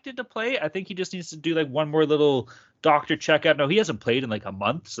expected to play. I think he just needs to do like one more little doctor checkup. No, he hasn't played in like a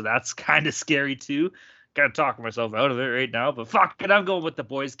month, so that's kind of scary too. Gotta talk myself out of it right now, but fuck it, I'm going with the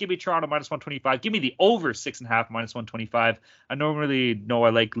boys. Give me Toronto -125. Give me the over 6.5 -125. I normally know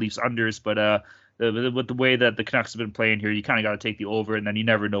I like Leafs unders, but with the way that the Canucks have been playing here, you kind of got to take the over, and then you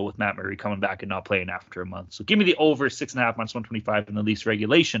never know with Matt Murray coming back and not playing after a month. So give me the over 6.5 -125 and the Leafs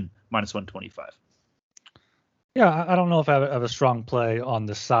regulation -125. Yeah, I don't know if I have a strong play on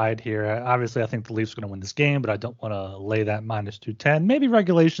the side here. Obviously, I think the Leafs are going to win this game, but I don't want to lay that -210. Maybe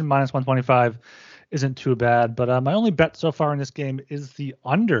regulation -125 isn't too bad, but my only bet so far in this game is the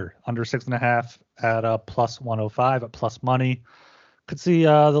under 6.5 at +105 at plus money. Could see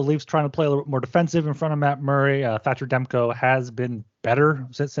the Leafs trying to play a little bit more defensive in front of Matt Murray. Thatcher Demko has been better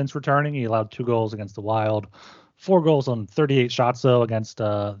since returning. He allowed 2 goals against the Wild, 4 goals on 38 shots though against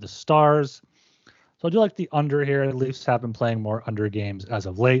the Stars. So I do like the under here. The Leafs have been playing more under games as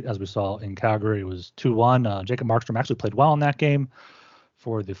of late, as we saw in Calgary. It was 2-1. Jacob Markstrom actually played well in that game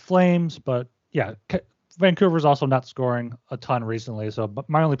for the Flames, but yeah, Vancouver's also not scoring a ton recently. So but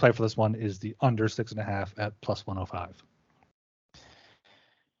my only play for this one is the under 6.5 at +105.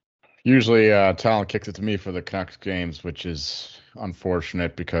 Usually, Talon kicks it to me for the Canucks games, which is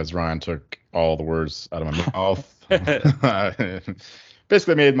unfortunate because Ryan took all the words out of my mouth.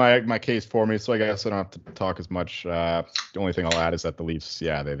 Basically made my case for me, so I guess I don't have to talk as much. The only thing I'll add is that the Leafs,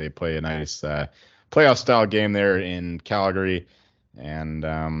 yeah, they play a nice playoff style game there in Calgary. And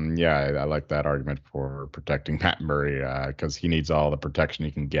yeah, I like that argument for protecting Matt Murray because he needs all the protection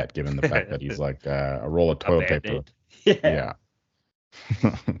he can get, given the fact that he's like a roll of toilet paper. Yeah.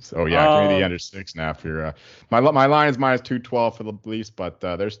 So yeah, give me the under 6.5 here. My line is -212 for the Leafs, but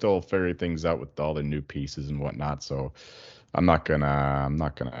they're still figuring things out with all the new pieces and whatnot. So I'm not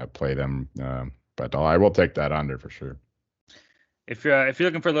gonna play them, but I will take that under for sure. If you're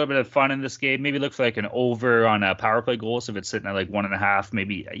looking for a little bit of fun in this game, maybe look for like an over on power play goals. If it's sitting at like 1.5,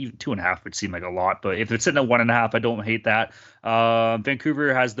 maybe even 2.5 would seem like a lot. But if it's sitting at 1.5, I don't hate that.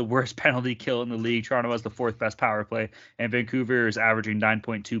 Vancouver has the worst penalty kill in the league. Toronto has the 4th best power play, and Vancouver is averaging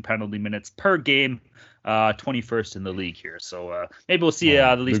 9.2 penalty minutes per game, 21st in the league here. So maybe we'll see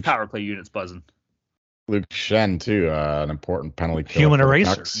the Leafs power play units buzzing. Luke Shen too, an important penalty kill. Human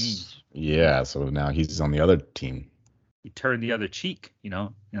eraser. Yeah, so now he's on the other team. He turned the other cheek, you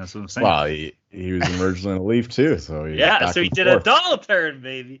know. That's what I'm saying. Well, he was originally a Leaf too, so so he did a double turn,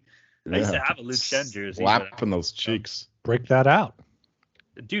 baby. I used to have a Luke Shen jersey. Slapping those cheeks. Break that out,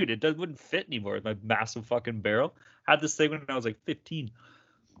 dude. It wouldn't fit anymore with my massive fucking barrel. I had this thing when I was like 15.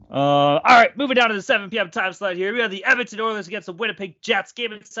 All right, moving down to the 7 p.m. time slot here. We have the Edmonton Oilers against the Winnipeg Jets.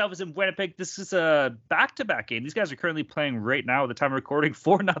 Game itself is in Winnipeg. This is a back-to-back game. These guys are currently playing right now at the time of recording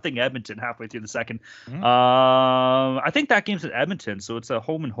 4-0 Edmonton halfway through the second. Mm-hmm. I think that game's at Edmonton, so it's a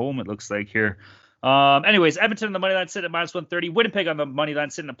home and home it looks like here. Anyways, Edmonton on the money line sitting at -130. Winnipeg on the money line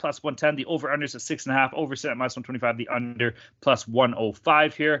sitting at +110. The over-unders at 6.5. Over sitting at -125. The under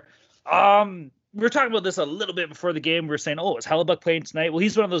 +105 here. We were talking about this a little bit before the game. We were saying, is Hellebuyck playing tonight? Well,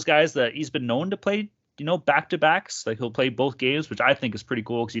 he's one of those guys that he's been known to play, back-to-backs. Like, he'll play both games, which I think is pretty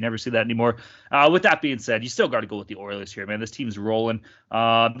cool because you never see that anymore. With that being said, you still got to go with the Oilers here, man. This team's rolling.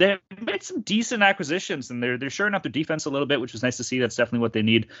 They made some decent acquisitions, and they're shoring up their defense a little bit, which was nice to see. That's definitely what they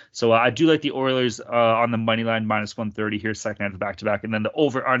need. So I do like the Oilers on the money line, -130 here, second half of back-to-back. And then the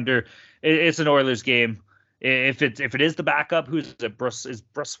over-under, it's an Oilers game. If it is the backup, who's it? Is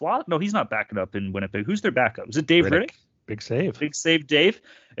Brossoit? No, he's not backing up in Winnipeg. Who's their backup? Is it Dave Riddick? Big save. Big save Dave.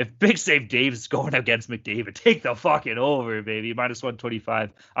 If Big save Dave's going against McDavid, take the fucking over, baby.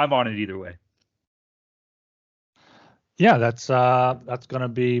 -125. I'm on it either way. Yeah, that's going to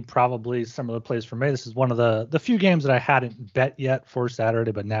be probably some of the plays for me. This is one of the few games that I hadn't bet yet for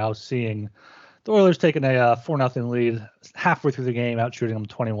Saturday, but now seeing the Oilers taking a 4-0 lead halfway through the game, out shooting them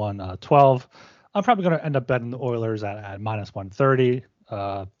 21-12. I'm probably going to end up betting the Oilers at -130.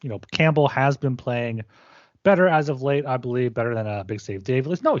 Campbell has been playing better as of late, I believe, better than Big Save Dave. At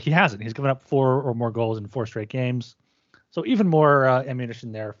least, no, he hasn't. He's given up 4 or more goals in 4 straight games. So even more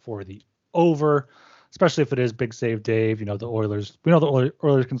ammunition there for the over, especially if it is Big Save Dave. We know the Oilers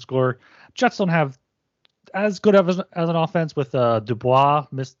can score. Jets don't have as good as an offense with Dubois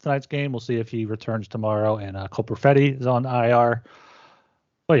missed tonight's game. We'll see if he returns tomorrow, and Cole Perfetti is on IR.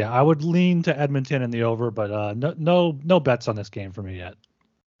 But yeah, I would lean to Edmonton in the over, but no bets on this game for me yet.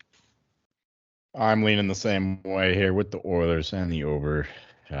 I'm leaning the same way here with the Oilers and the over.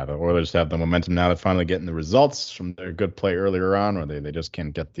 Yeah, the Oilers have the momentum now. They're finally getting the results from their good play earlier on, or they just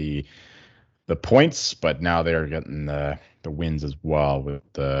can't get the points. But now they're getting the wins as well, with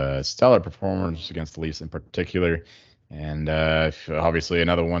the stellar performance against the Leafs in particular. And obviously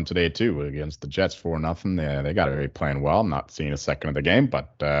another one today too against the Jets 4-0. They got to be playing well. I'm not seeing a second of the game,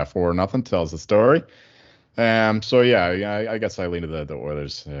 but 4-0 tells the story. So yeah, I guess I lean to the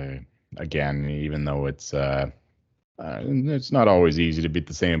Oilers again, even though it's not always easy to beat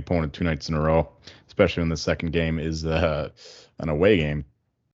the same opponent 2 nights in a row, especially when the second game is an away game.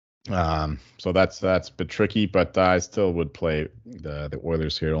 So that's a bit tricky, but I still would play the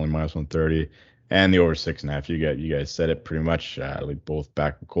Oilers here, only -130, and the over 6.5. You guys said it pretty much. Like both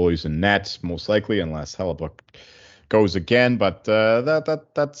back goalies and net most likely, unless Hellebuyck goes again. But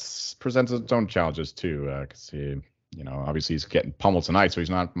that's presents its own challenges too, because obviously he's getting pummeled tonight, so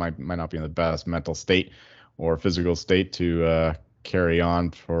he's might not be in the best mental state or physical state to carry on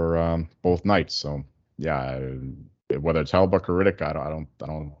for both nights. So yeah. Whether it's Hellebuyck or Rittich, I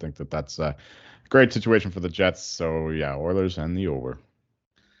don't think that's a great situation for the Jets. So yeah, Oilers and the over.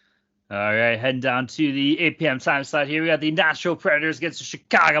 All right, heading down to the 8 p.m. time slot here. We got the Nashville Predators against the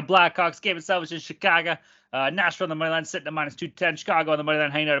Chicago Blackhawks. Game itself is in Chicago. Nashville on the money line sitting at -210. Chicago on the money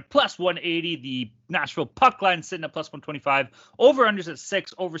line hanging out at +180. The Nashville puck line sitting at +125. Over-unders at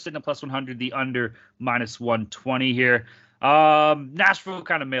 6. Over sitting at +100. The under -120 here. Nashville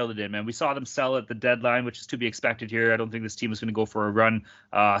kind of mailed it in, man. We saw them sell at the deadline, which is to be expected here. I don't think this team is going to go for a run.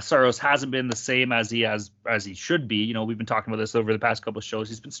 Saros hasn't been the same as he should be. We've been talking about this over the past couple of shows.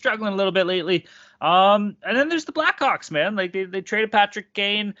 He's been struggling a little bit lately. And then there's the Blackhawks, man. Like they traded Patrick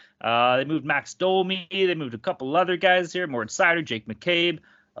Kane. They moved Max Domi. They moved a couple other guys here. Mort Seider, Jake McCabe.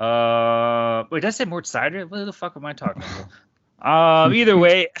 Wait, did I say Mort Seider? What the fuck am I talking about? Either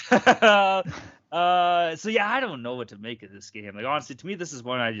way. So yeah, I don't know what to make of this game. Like honestly, to me, this is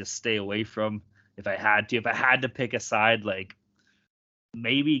one I just stay away from if I had to. If I had to pick a side, like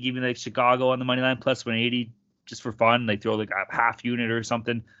maybe give me like Chicago on the money line +180 just for fun, like throw like a half unit or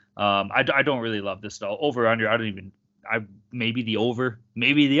something. I don't really love this though. Over under, maybe the over,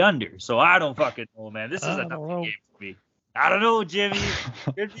 maybe the under. So I don't fucking know, man. This is a nothing game for me. I don't know, Jimmy.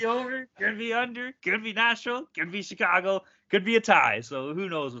 Could be over, could be under, could be Nashville, could be Chicago, could be a tie. So who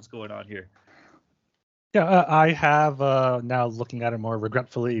knows what's going on here. Yeah, I have now looking at it more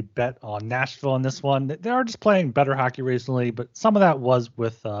regretfully bet on Nashville in this one. They are just playing better hockey recently, but some of that was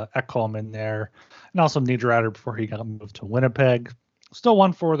with Ekholm in there and also Niederreiter before he got moved to Winnipeg. Still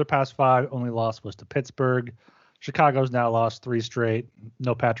won 4 of the past 5. Only loss was to Pittsburgh. Chicago's now lost 3 straight.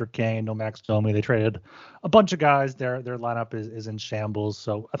 No Patrick Kane, no Max Domi. They traded a bunch of guys. Their lineup is in shambles.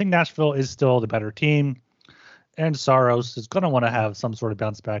 So I think Nashville is still the better team. And Saros is going to want to have some sort of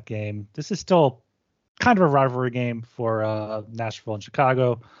bounce back game. This is still kind of a rivalry game for Nashville and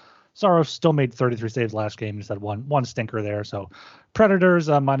Chicago. Saros still made 33 saves last game. He just had one stinker there. So Predators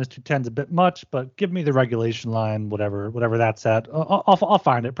 -210 is a bit much, but give me the regulation line, whatever that's at. I'll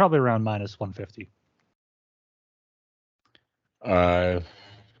find it probably around -150.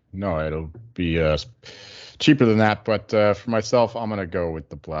 No, it'll be cheaper than that. But for myself, I'm gonna go with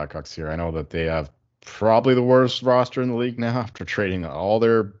the Blackhawks here. I know that they have probably the worst roster in the league now after trading all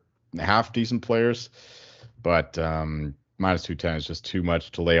their half decent players, but -210 is just too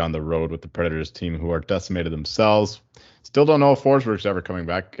much to lay on the road with the Predators team, who are decimated themselves. Still don't know if Forsberg's ever coming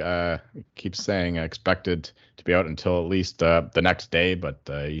back. Keeps saying expected to be out until at least the next day, but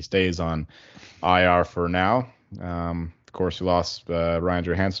he stays on IR for now. Of course, he lost Ryan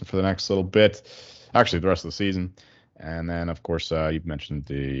Johansson for the next little bit, actually the rest of the season, and then of course you mentioned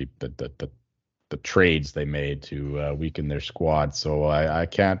the trades they made to weaken their squad. So I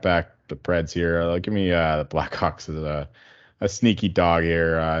can't back the Preds here. Give me the Blackhawks as a sneaky dog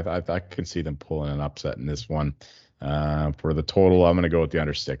here. I can see them pulling an upset in this one. For the total, I'm going to go with the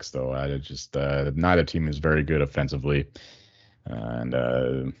under 6, though. Neither team is very good offensively. And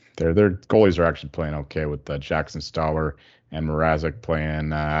their goalies are actually playing okay with Jackson Stoller and Mrazek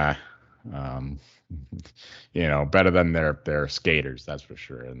playing better than their skaters, that's for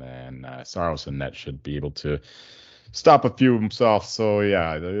sure. And then Saros and Net should be able to stop a few himself. So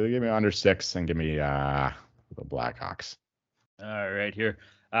yeah, give me under 6 and give me the Blackhawks. All right, here.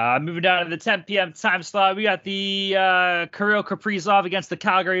 Moving down to the 10 p.m. time slot, we got the Kirill Kaprizov against the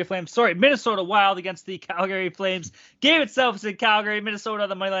Calgary Flames. Minnesota Wild against the Calgary Flames. Game itself is in Calgary. Minnesota on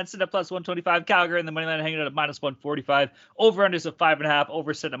the money line sitting at +125. Calgary on the money line hanging out at -145. Over-unders of 5.5.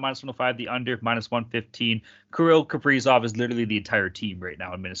 Over sitting at -105. The under -115. Kirill Kaprizov is literally the entire team right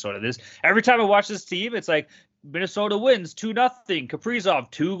now in Minnesota. Every time I watch this team, it's like Minnesota wins 2-0.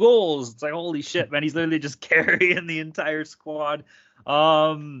 Kaprizov 2 goals. It's like, holy shit, man. He's literally just carrying the entire squad.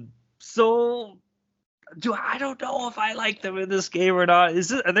 So I don't know if I like them in this game or not.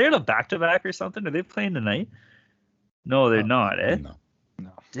 Are they in a back-to-back or something? Are they playing tonight? No, they're not, eh? No.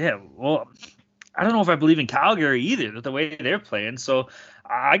 Yeah, well, I don't know if I believe in Calgary either, the way they're playing. So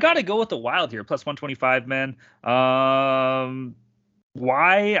I got to go with the Wild here, plus 125, man.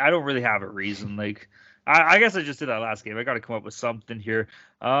 Why? I don't really have a reason. Like, I guess I just did that last game. I got to come up with something here.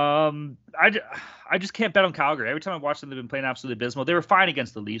 I just can't bet on Calgary. Every time I watch them, they've been playing absolutely abysmal. They were fine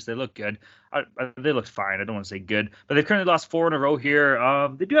against the Leafs. They look good. They looked fine. I don't want to say good, but they've currently lost 4 in a row here.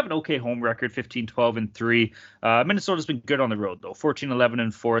 They do have an okay home record, 15-12-3. Minnesota's been good on the road, though,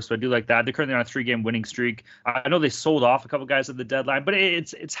 14-11-4, so I do like that. They're currently on a 3-game winning streak. I know they sold off a couple guys at the deadline, but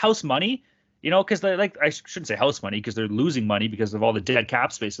it's house money. Because I shouldn't say house money because they're losing money because of all the dead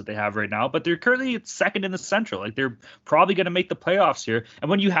cap space that they have right now. But they're currently second in the Central. Like, they're probably going to make the playoffs here.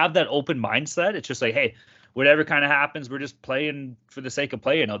 And when you have that open mindset, it's just like, hey, whatever kind of happens, we're just playing for the sake of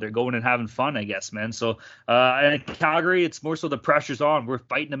playing. They're going and having fun, I guess, man. So, and in Calgary, it's more so the pressure's on. We're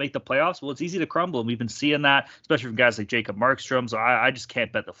fighting to make the playoffs. Well, it's easy to crumble, and we've been seeing that, especially from guys like Jacob Markstrom. So I just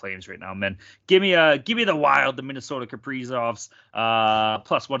can't bet the Flames right now, man. Give me the Wild, the Minnesota Kaprizovs,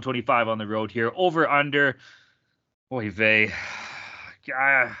 plus 125 on the road here. Over under. Oy vey.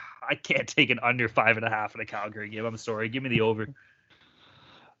 I can't take an under 5.5 in a Calgary game. I'm sorry. Give me the over.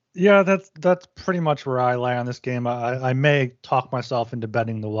 Yeah, that's pretty much where I lie on this game. I may talk myself into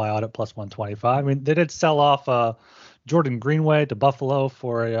betting the Wild at plus 125. I mean, they did sell off Jordan Greenway to Buffalo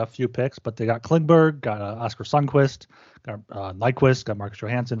for a few picks, but they got Klingberg, got Oscar Sundqvist, got Nyquist, got Marcus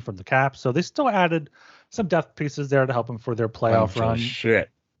Johansson from the Caps. So they still added some depth pieces there to help them for their playoff run. Shit.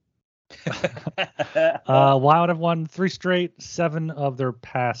 Wild have won 3 straight, 7 of their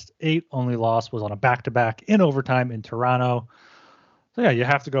past 8. Only loss was on a back-to-back in overtime in Toronto. So, yeah, you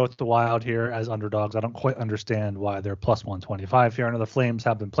have to go with the Wild here as underdogs. I don't quite understand why they're plus 125 here. I know the Flames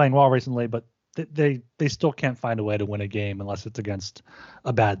have been playing well recently, but they still can't find a way to win a game unless it's against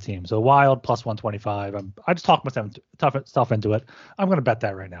a bad team. So, Wild plus 125. I just talked myself into it. I'm going to bet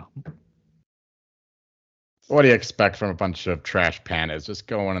that right now. What do you expect from a bunch of trash pandas just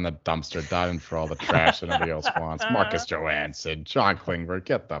going in the dumpster, diving for all the trash that nobody else wants? Marcus Johansson, John Klingberg,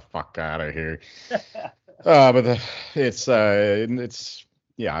 get the fuck out of here. But it's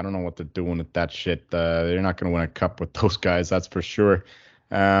yeah, I don't know what they're doing with that shit. They're not going to win a cup with those guys, that's for sure.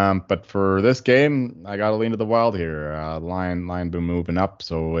 But for this game, I got to lean to the Wild here. Line been moving up,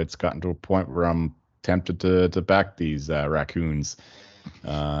 so it's gotten to a point where I'm tempted to back these raccoons.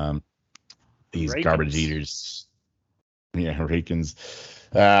 These Rakens. Garbage eaters. Yeah, Rakens.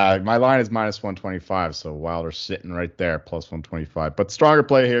 My line is minus 125, so Wild are sitting right there, plus 125. But stronger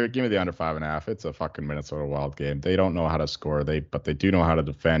play here. Give me the under 5.5. It's a fucking Minnesota Wild game. They don't know how to score, but they do know how to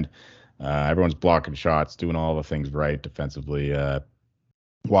defend. Everyone's blocking shots, doing all the things right defensively.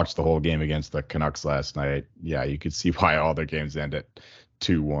 Watched the whole game against the Canucks last night. Yeah, you could see why all their games end at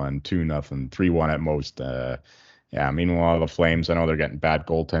 2-1, 2-0, 3-1 at most. Yeah, meanwhile, the Flames, I know they're getting bad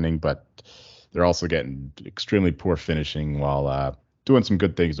goaltending, but they're also getting extremely poor finishing while doing some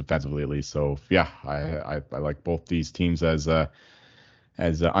good things defensively, at least. So yeah, I like both these teams as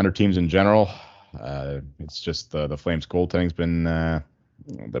under teams in general. It's just the Flames goaltending's been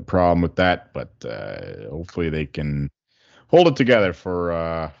the problem with that, but hopefully they can hold it together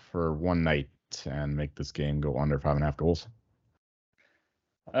for one night and make this game go under 5.5 goals.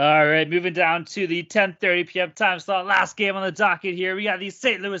 All right, moving down to the 10:30 p.m. time slot. Last game on the docket here. We got the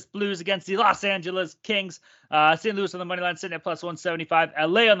St. Louis Blues against the Los Angeles Kings. St. Louis on the money line sitting at plus 175.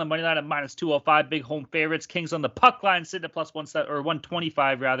 LA on the money line at minus 205. Big home favorites. Kings on the puck line sitting at plus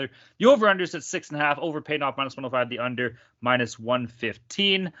 125 rather. The over/unders at 6.5. Over paying off minus 105. The under minus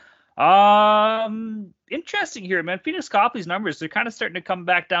 115. Interesting here, man. Phoenix Copley's numbers, they're kind of starting to come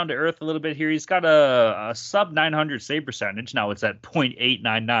back down to earth a little bit here. He's got a sub 900 save percentage. Now it's at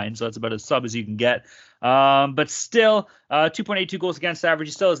 0.899, so that's about as sub as you can get. But still, 2.82 goals against average.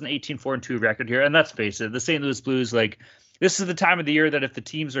 He still has an 18-4-2 record here. And let's face it, the St. Louis Blues, like, this is the time of the year that if the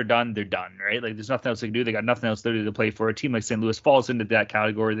teams are done, they're done, right? Like, there's nothing else they can do. They got nothing else to play for. A team like St. Louis falls into that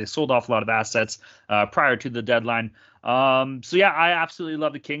category. They sold off a lot of assets prior to the deadline. So yeah, I absolutely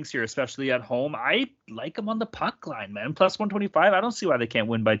love the Kings here, especially at home. I like them on the puck line, man. Plus 125. I don't see why they can't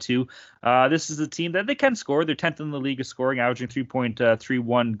win by 2. This is a team that they can score. They're 10th in the league of scoring, averaging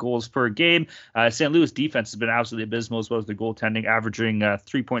 3.31 goals per game. St. Louis defense has been absolutely abysmal, as well as their goaltending, averaging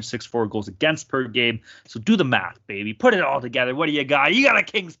 3.64 goals against per game. So do the math, baby. Put it all together. What do you got? You got a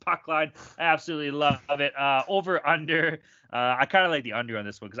Kings puck line. I absolutely love it. Over under. I kind of like the under on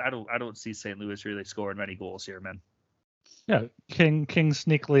this one because I don't see St. Louis really scoring many goals here, man. Yeah, King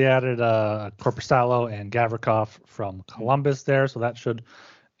sneakily added Korpisalo and Gavrikov from Columbus there, so that should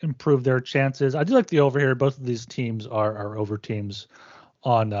improve their chances. I do like the over here. Both of these teams are over teams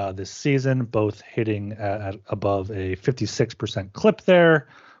on this season, both hitting at above a 56% clip there,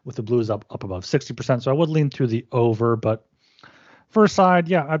 with the Blues up above 60%. So I would lean to the over, but first side,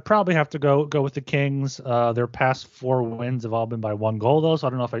 yeah, I'd probably have to go with the Kings. Their past 4 wins have all been by 1 goal, though, so I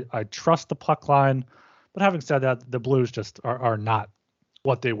don't know if I trust the puck line. But having said that, the Blues just are not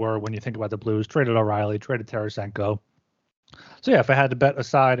what they were when you think about the Blues. Traded O'Reilly, traded Tarasenko. So, yeah, if I had to bet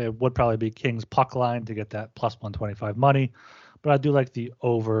aside, it would probably be Kings puck line to get that plus 125 money. But I do like the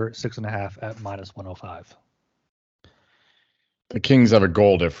over 6.5 at minus 105. The Kings have a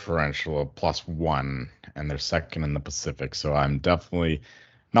goal differential of +1, and they're second in the Pacific. So I'm definitely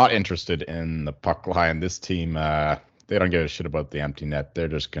not interested in the puck line. This team, they don't give a shit about the empty net. They're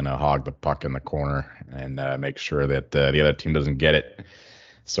just going to hog the puck in the corner and make sure that the other team doesn't get it.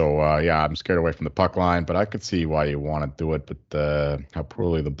 So, yeah, I'm scared away from the puck line, but I could see why you want to do it, but how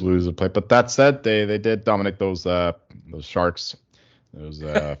poorly the Blues have played. But that said, they did dominate those Sharks, those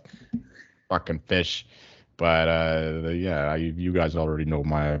fucking fish. But, yeah, you guys already know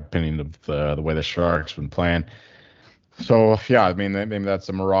my opinion of the way the Sharks been playing. So, yeah, I mean, maybe that's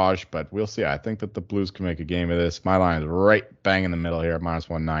a mirage, but we'll see. I think that the Blues can make a game of this. My line is right bang in the middle here, minus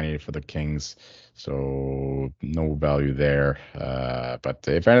 190 for the Kings. So no value there. But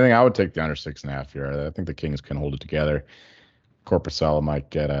if anything, I would take the under 6.5 here. I think the Kings can hold it together. Korpisalo might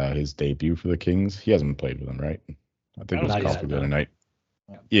get his debut for the Kings. He hasn't played with them, right? I think it was Coffee the other night.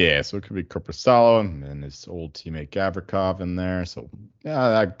 Yeah, so it could be Korpisalo and then his old teammate Gavrikov in there. So,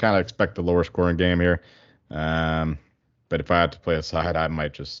 yeah, I kind of expect a lower scoring game here. But if I had to play a side, I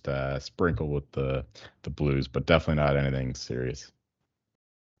might just sprinkle with the Blues, but definitely not anything serious.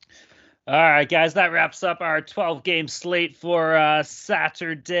 All right, guys, that wraps up our 12-game slate for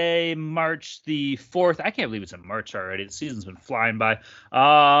Saturday, March the 4th. I can't believe it's in March already. The season's been flying by.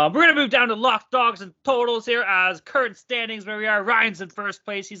 We're going to move down to lock dogs and totals here as current standings where we are. Ryan's in first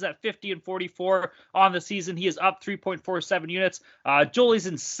place. He's at 50 and 44 on the season. He is up 3.47 units. Joel's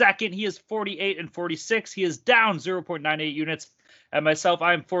in second. He is 48 and 46. He is down 0.98 units. And myself,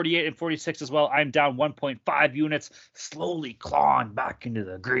 I'm 48 and 46 as well. I'm down 1.5 units, slowly clawing back into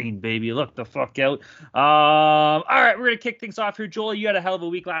the green, baby. Look the fuck out. All right, we're going to kick things off here. Joel, you had a hell of a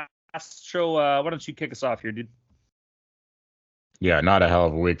week last show. Why don't you kick us off here, dude? Yeah, not a hell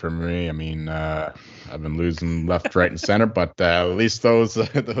of a week for me. I mean, I've been losing left, right, and center, but at least those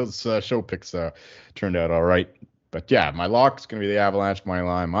show picks turned out all right. But yeah, my lock is going to be the Avalanche money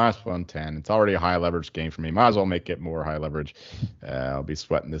line, minus 110. It's already a high leverage game for me. Might as well make it more high leverage. I'll be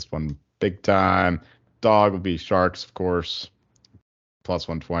sweating this one big time. Dog will be Sharks, of course, plus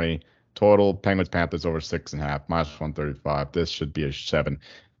 120. Total, Penguins, Panthers over 6.5, minus 135. This should be a 7.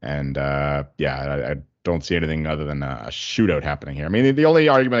 And yeah, I don't see anything other than a shootout happening here. I mean, the only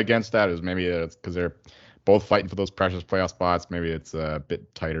argument against that is maybe it's because they're both fighting for those precious playoff spots. Maybe it's a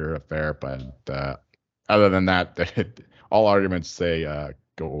bit tighter affair, but other than that, all arguments say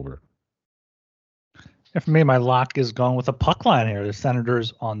go over. And for me, my lock is going with a puck line here. The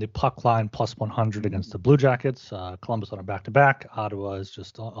Senators on the puck line plus 100 against the Blue Jackets. Columbus on a back-to-back. Ottawa is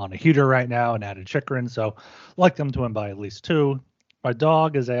just on a heater right now and added Chychrun, so like them to win by at least 2. My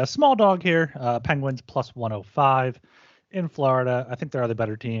dog is a small dog here. Penguins plus 105 in Florida. I think they're the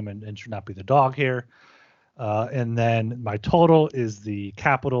better team and should not be the dog here. And then my total is the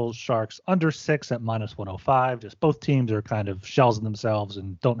Capitals Sharks under 6 at minus 105. Just both teams are kind of shells in themselves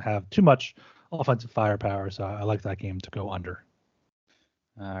and don't have too much offensive firepower. So I like that game to go under.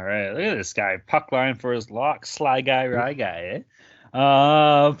 All right. Look at this guy. Puck line for his lock. Sly guy, Rye guy, eh?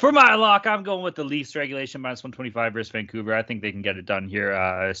 For my lock, I'm going with the Leafs regulation minus 125 versus Vancouver. I think they can get it done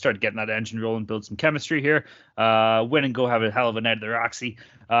here. Start getting that engine rolling, build some chemistry here. Win and go have a hell of a night at the Roxy.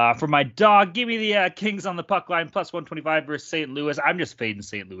 For my dog, give me the Kings on the puck line plus 125 versus St. Louis. I'm just fading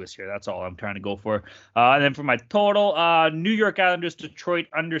St. Louis here. That's all I'm trying to go for. And then for my total, New York Islanders, Detroit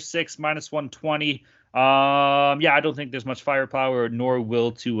under 6 minus 120. Yeah, I don't think there's much firepower nor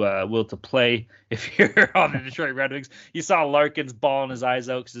will to play if you're on the Detroit Red Wings. You saw Larkin's bawling his eyes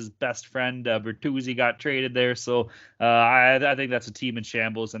out because his best friend Bertuzzi got traded there. So I think that's a team in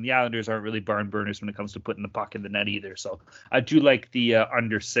shambles, and the Islanders aren't really barn burners when it comes to putting the puck in the net either. So I do like the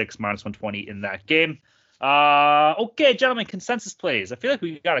under 6 minus 120 in that game. Okay, gentlemen, consensus plays. I feel like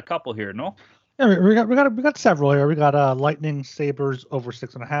we got a couple here, no? Yeah, we got several here. We got Lightning Sabres over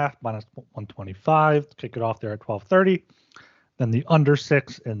 6.5 minus 125. Kick it off there at 12:30. Then the under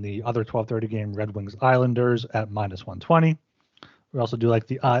 6 in the other 12:30 game, Red Wings Islanders at minus 120. We also do like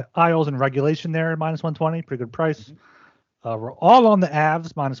the Isles in regulation there at minus 120. Pretty good price. We're all on the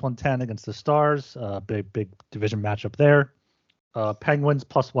Avs minus 110 against the Stars. Big division matchup there. Penguins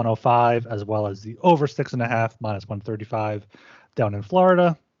plus 105 as well as the over 6.5 minus 135. down in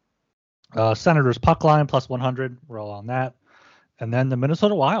Florida. Senators puck line plus 100. We're all on that. And then the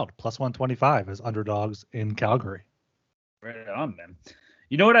Minnesota Wild plus 125 as underdogs in Calgary. Right on, man.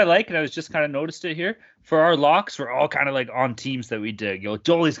 You know what I like? And I was just kind of noticed it here. For our locks, we're all kind of like on teams that we dig.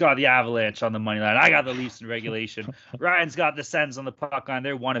 Joel's got the Avalanche on the money line. I got the Leafs in regulation. Ryan's got the Sens on the puck line.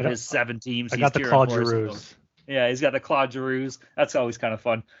 They're one of his 7 teams. I got the Claude Giroux. Yeah, he's got the Claude Giroux. That's always kind of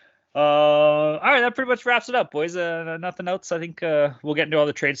fun. All right, that pretty much wraps it up, boys. Nothing else. I think we'll get into all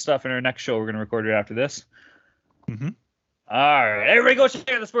the trade stuff in our next show. We're going to record it after this. Mm-hmm. All right, everybody go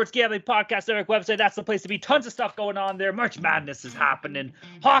check out the Sports Gambling Podcast Network website. That's the place to be. Tons of stuff going on there. March Madness is happening.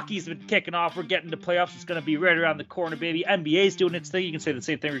 Hockey's been kicking off. We're getting to playoffs. It's going to be right around the corner, baby. NBA's doing its thing. You can say the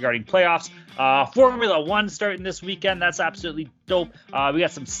same thing regarding playoffs. Formula 1 starting this weekend. That's absolutely dope. We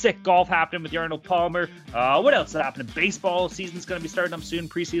got some sick golf happening with Arnold Palmer. What else is happening? Baseball season's going to be starting up soon.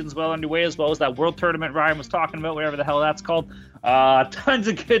 Preseason's well underway, as well as that World Tournament Ryan was talking about, whatever the hell that's called. Tons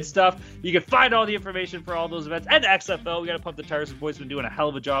of good stuff. You can find all the information for all those events. And XFL, we got to pump the tires. The boys been doing a hell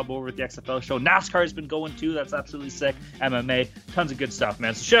of a job over at the XFL show. NASCAR's been going too. That's absolutely sick. MMA, tons of good stuff,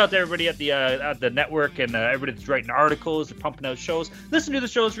 man. So shout out to everybody at the network and everybody that's writing articles, they're pumping out shows. Listen to the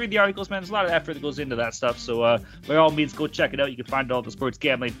shows, read the articles, man. There's a lot of effort that goes into that stuff. So by all means, go check it out. You can find it all at the Sports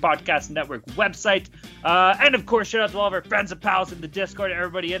Gambling Podcast Network website. And of course, shout out to all of our friends and pals in the Discord.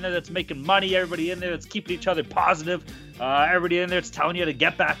 Everybody in there that's making money. Everybody in there that's keeping each other positive. Everybody in there that's telling you to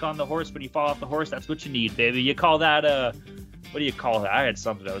get back on the horse when you fall off the horse. That's what you need, baby. You call that what do you call that? I had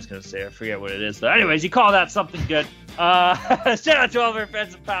something I was going to say. I forget what it is. But anyways, you call that something good. Shout out to all of our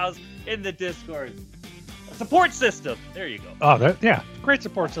friends and pals in the Discord. A support system. There you go. Oh, yeah. Great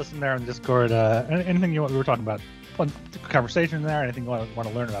support system there in Discord. Anything you want, we were talking about, fun conversation there. Anything you want to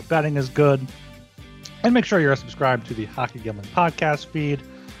learn about betting is good. And make sure you're subscribed to the Hockey Gambling Podcast feed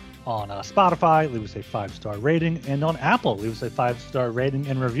on Spotify. Leave us a 5-star rating. And on Apple, leave us a 5-star rating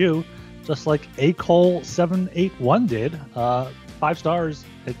and review. Just like Acole781 did. 5 stars.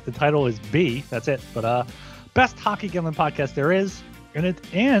 The title is B. That's it. But best hockey gambling podcast there is. And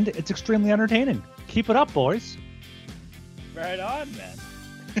it's extremely entertaining. Keep it up, boys. Right on, man.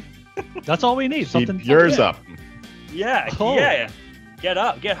 That's all we need. Keep yours up. Yeah. Oh. Yeah. Get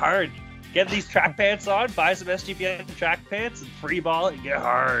up. Get hard. Get these track pants on. Buy some SGPN track pants and free ball it and get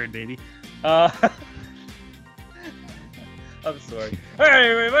hard, baby. I'm sorry. All right,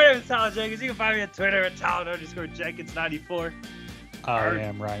 everybody. My name is Talon Jenkins. You can find me on Twitter at Talon_Jenkins94. I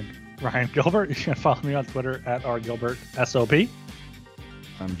am Ryan Gilbert. You can follow me on Twitter at rgilbertsop.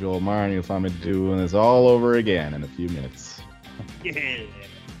 I'm Joel Meyer, and you'll find me doing this all over again in a few minutes. Yeah.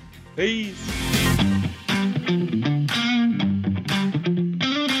 Peace.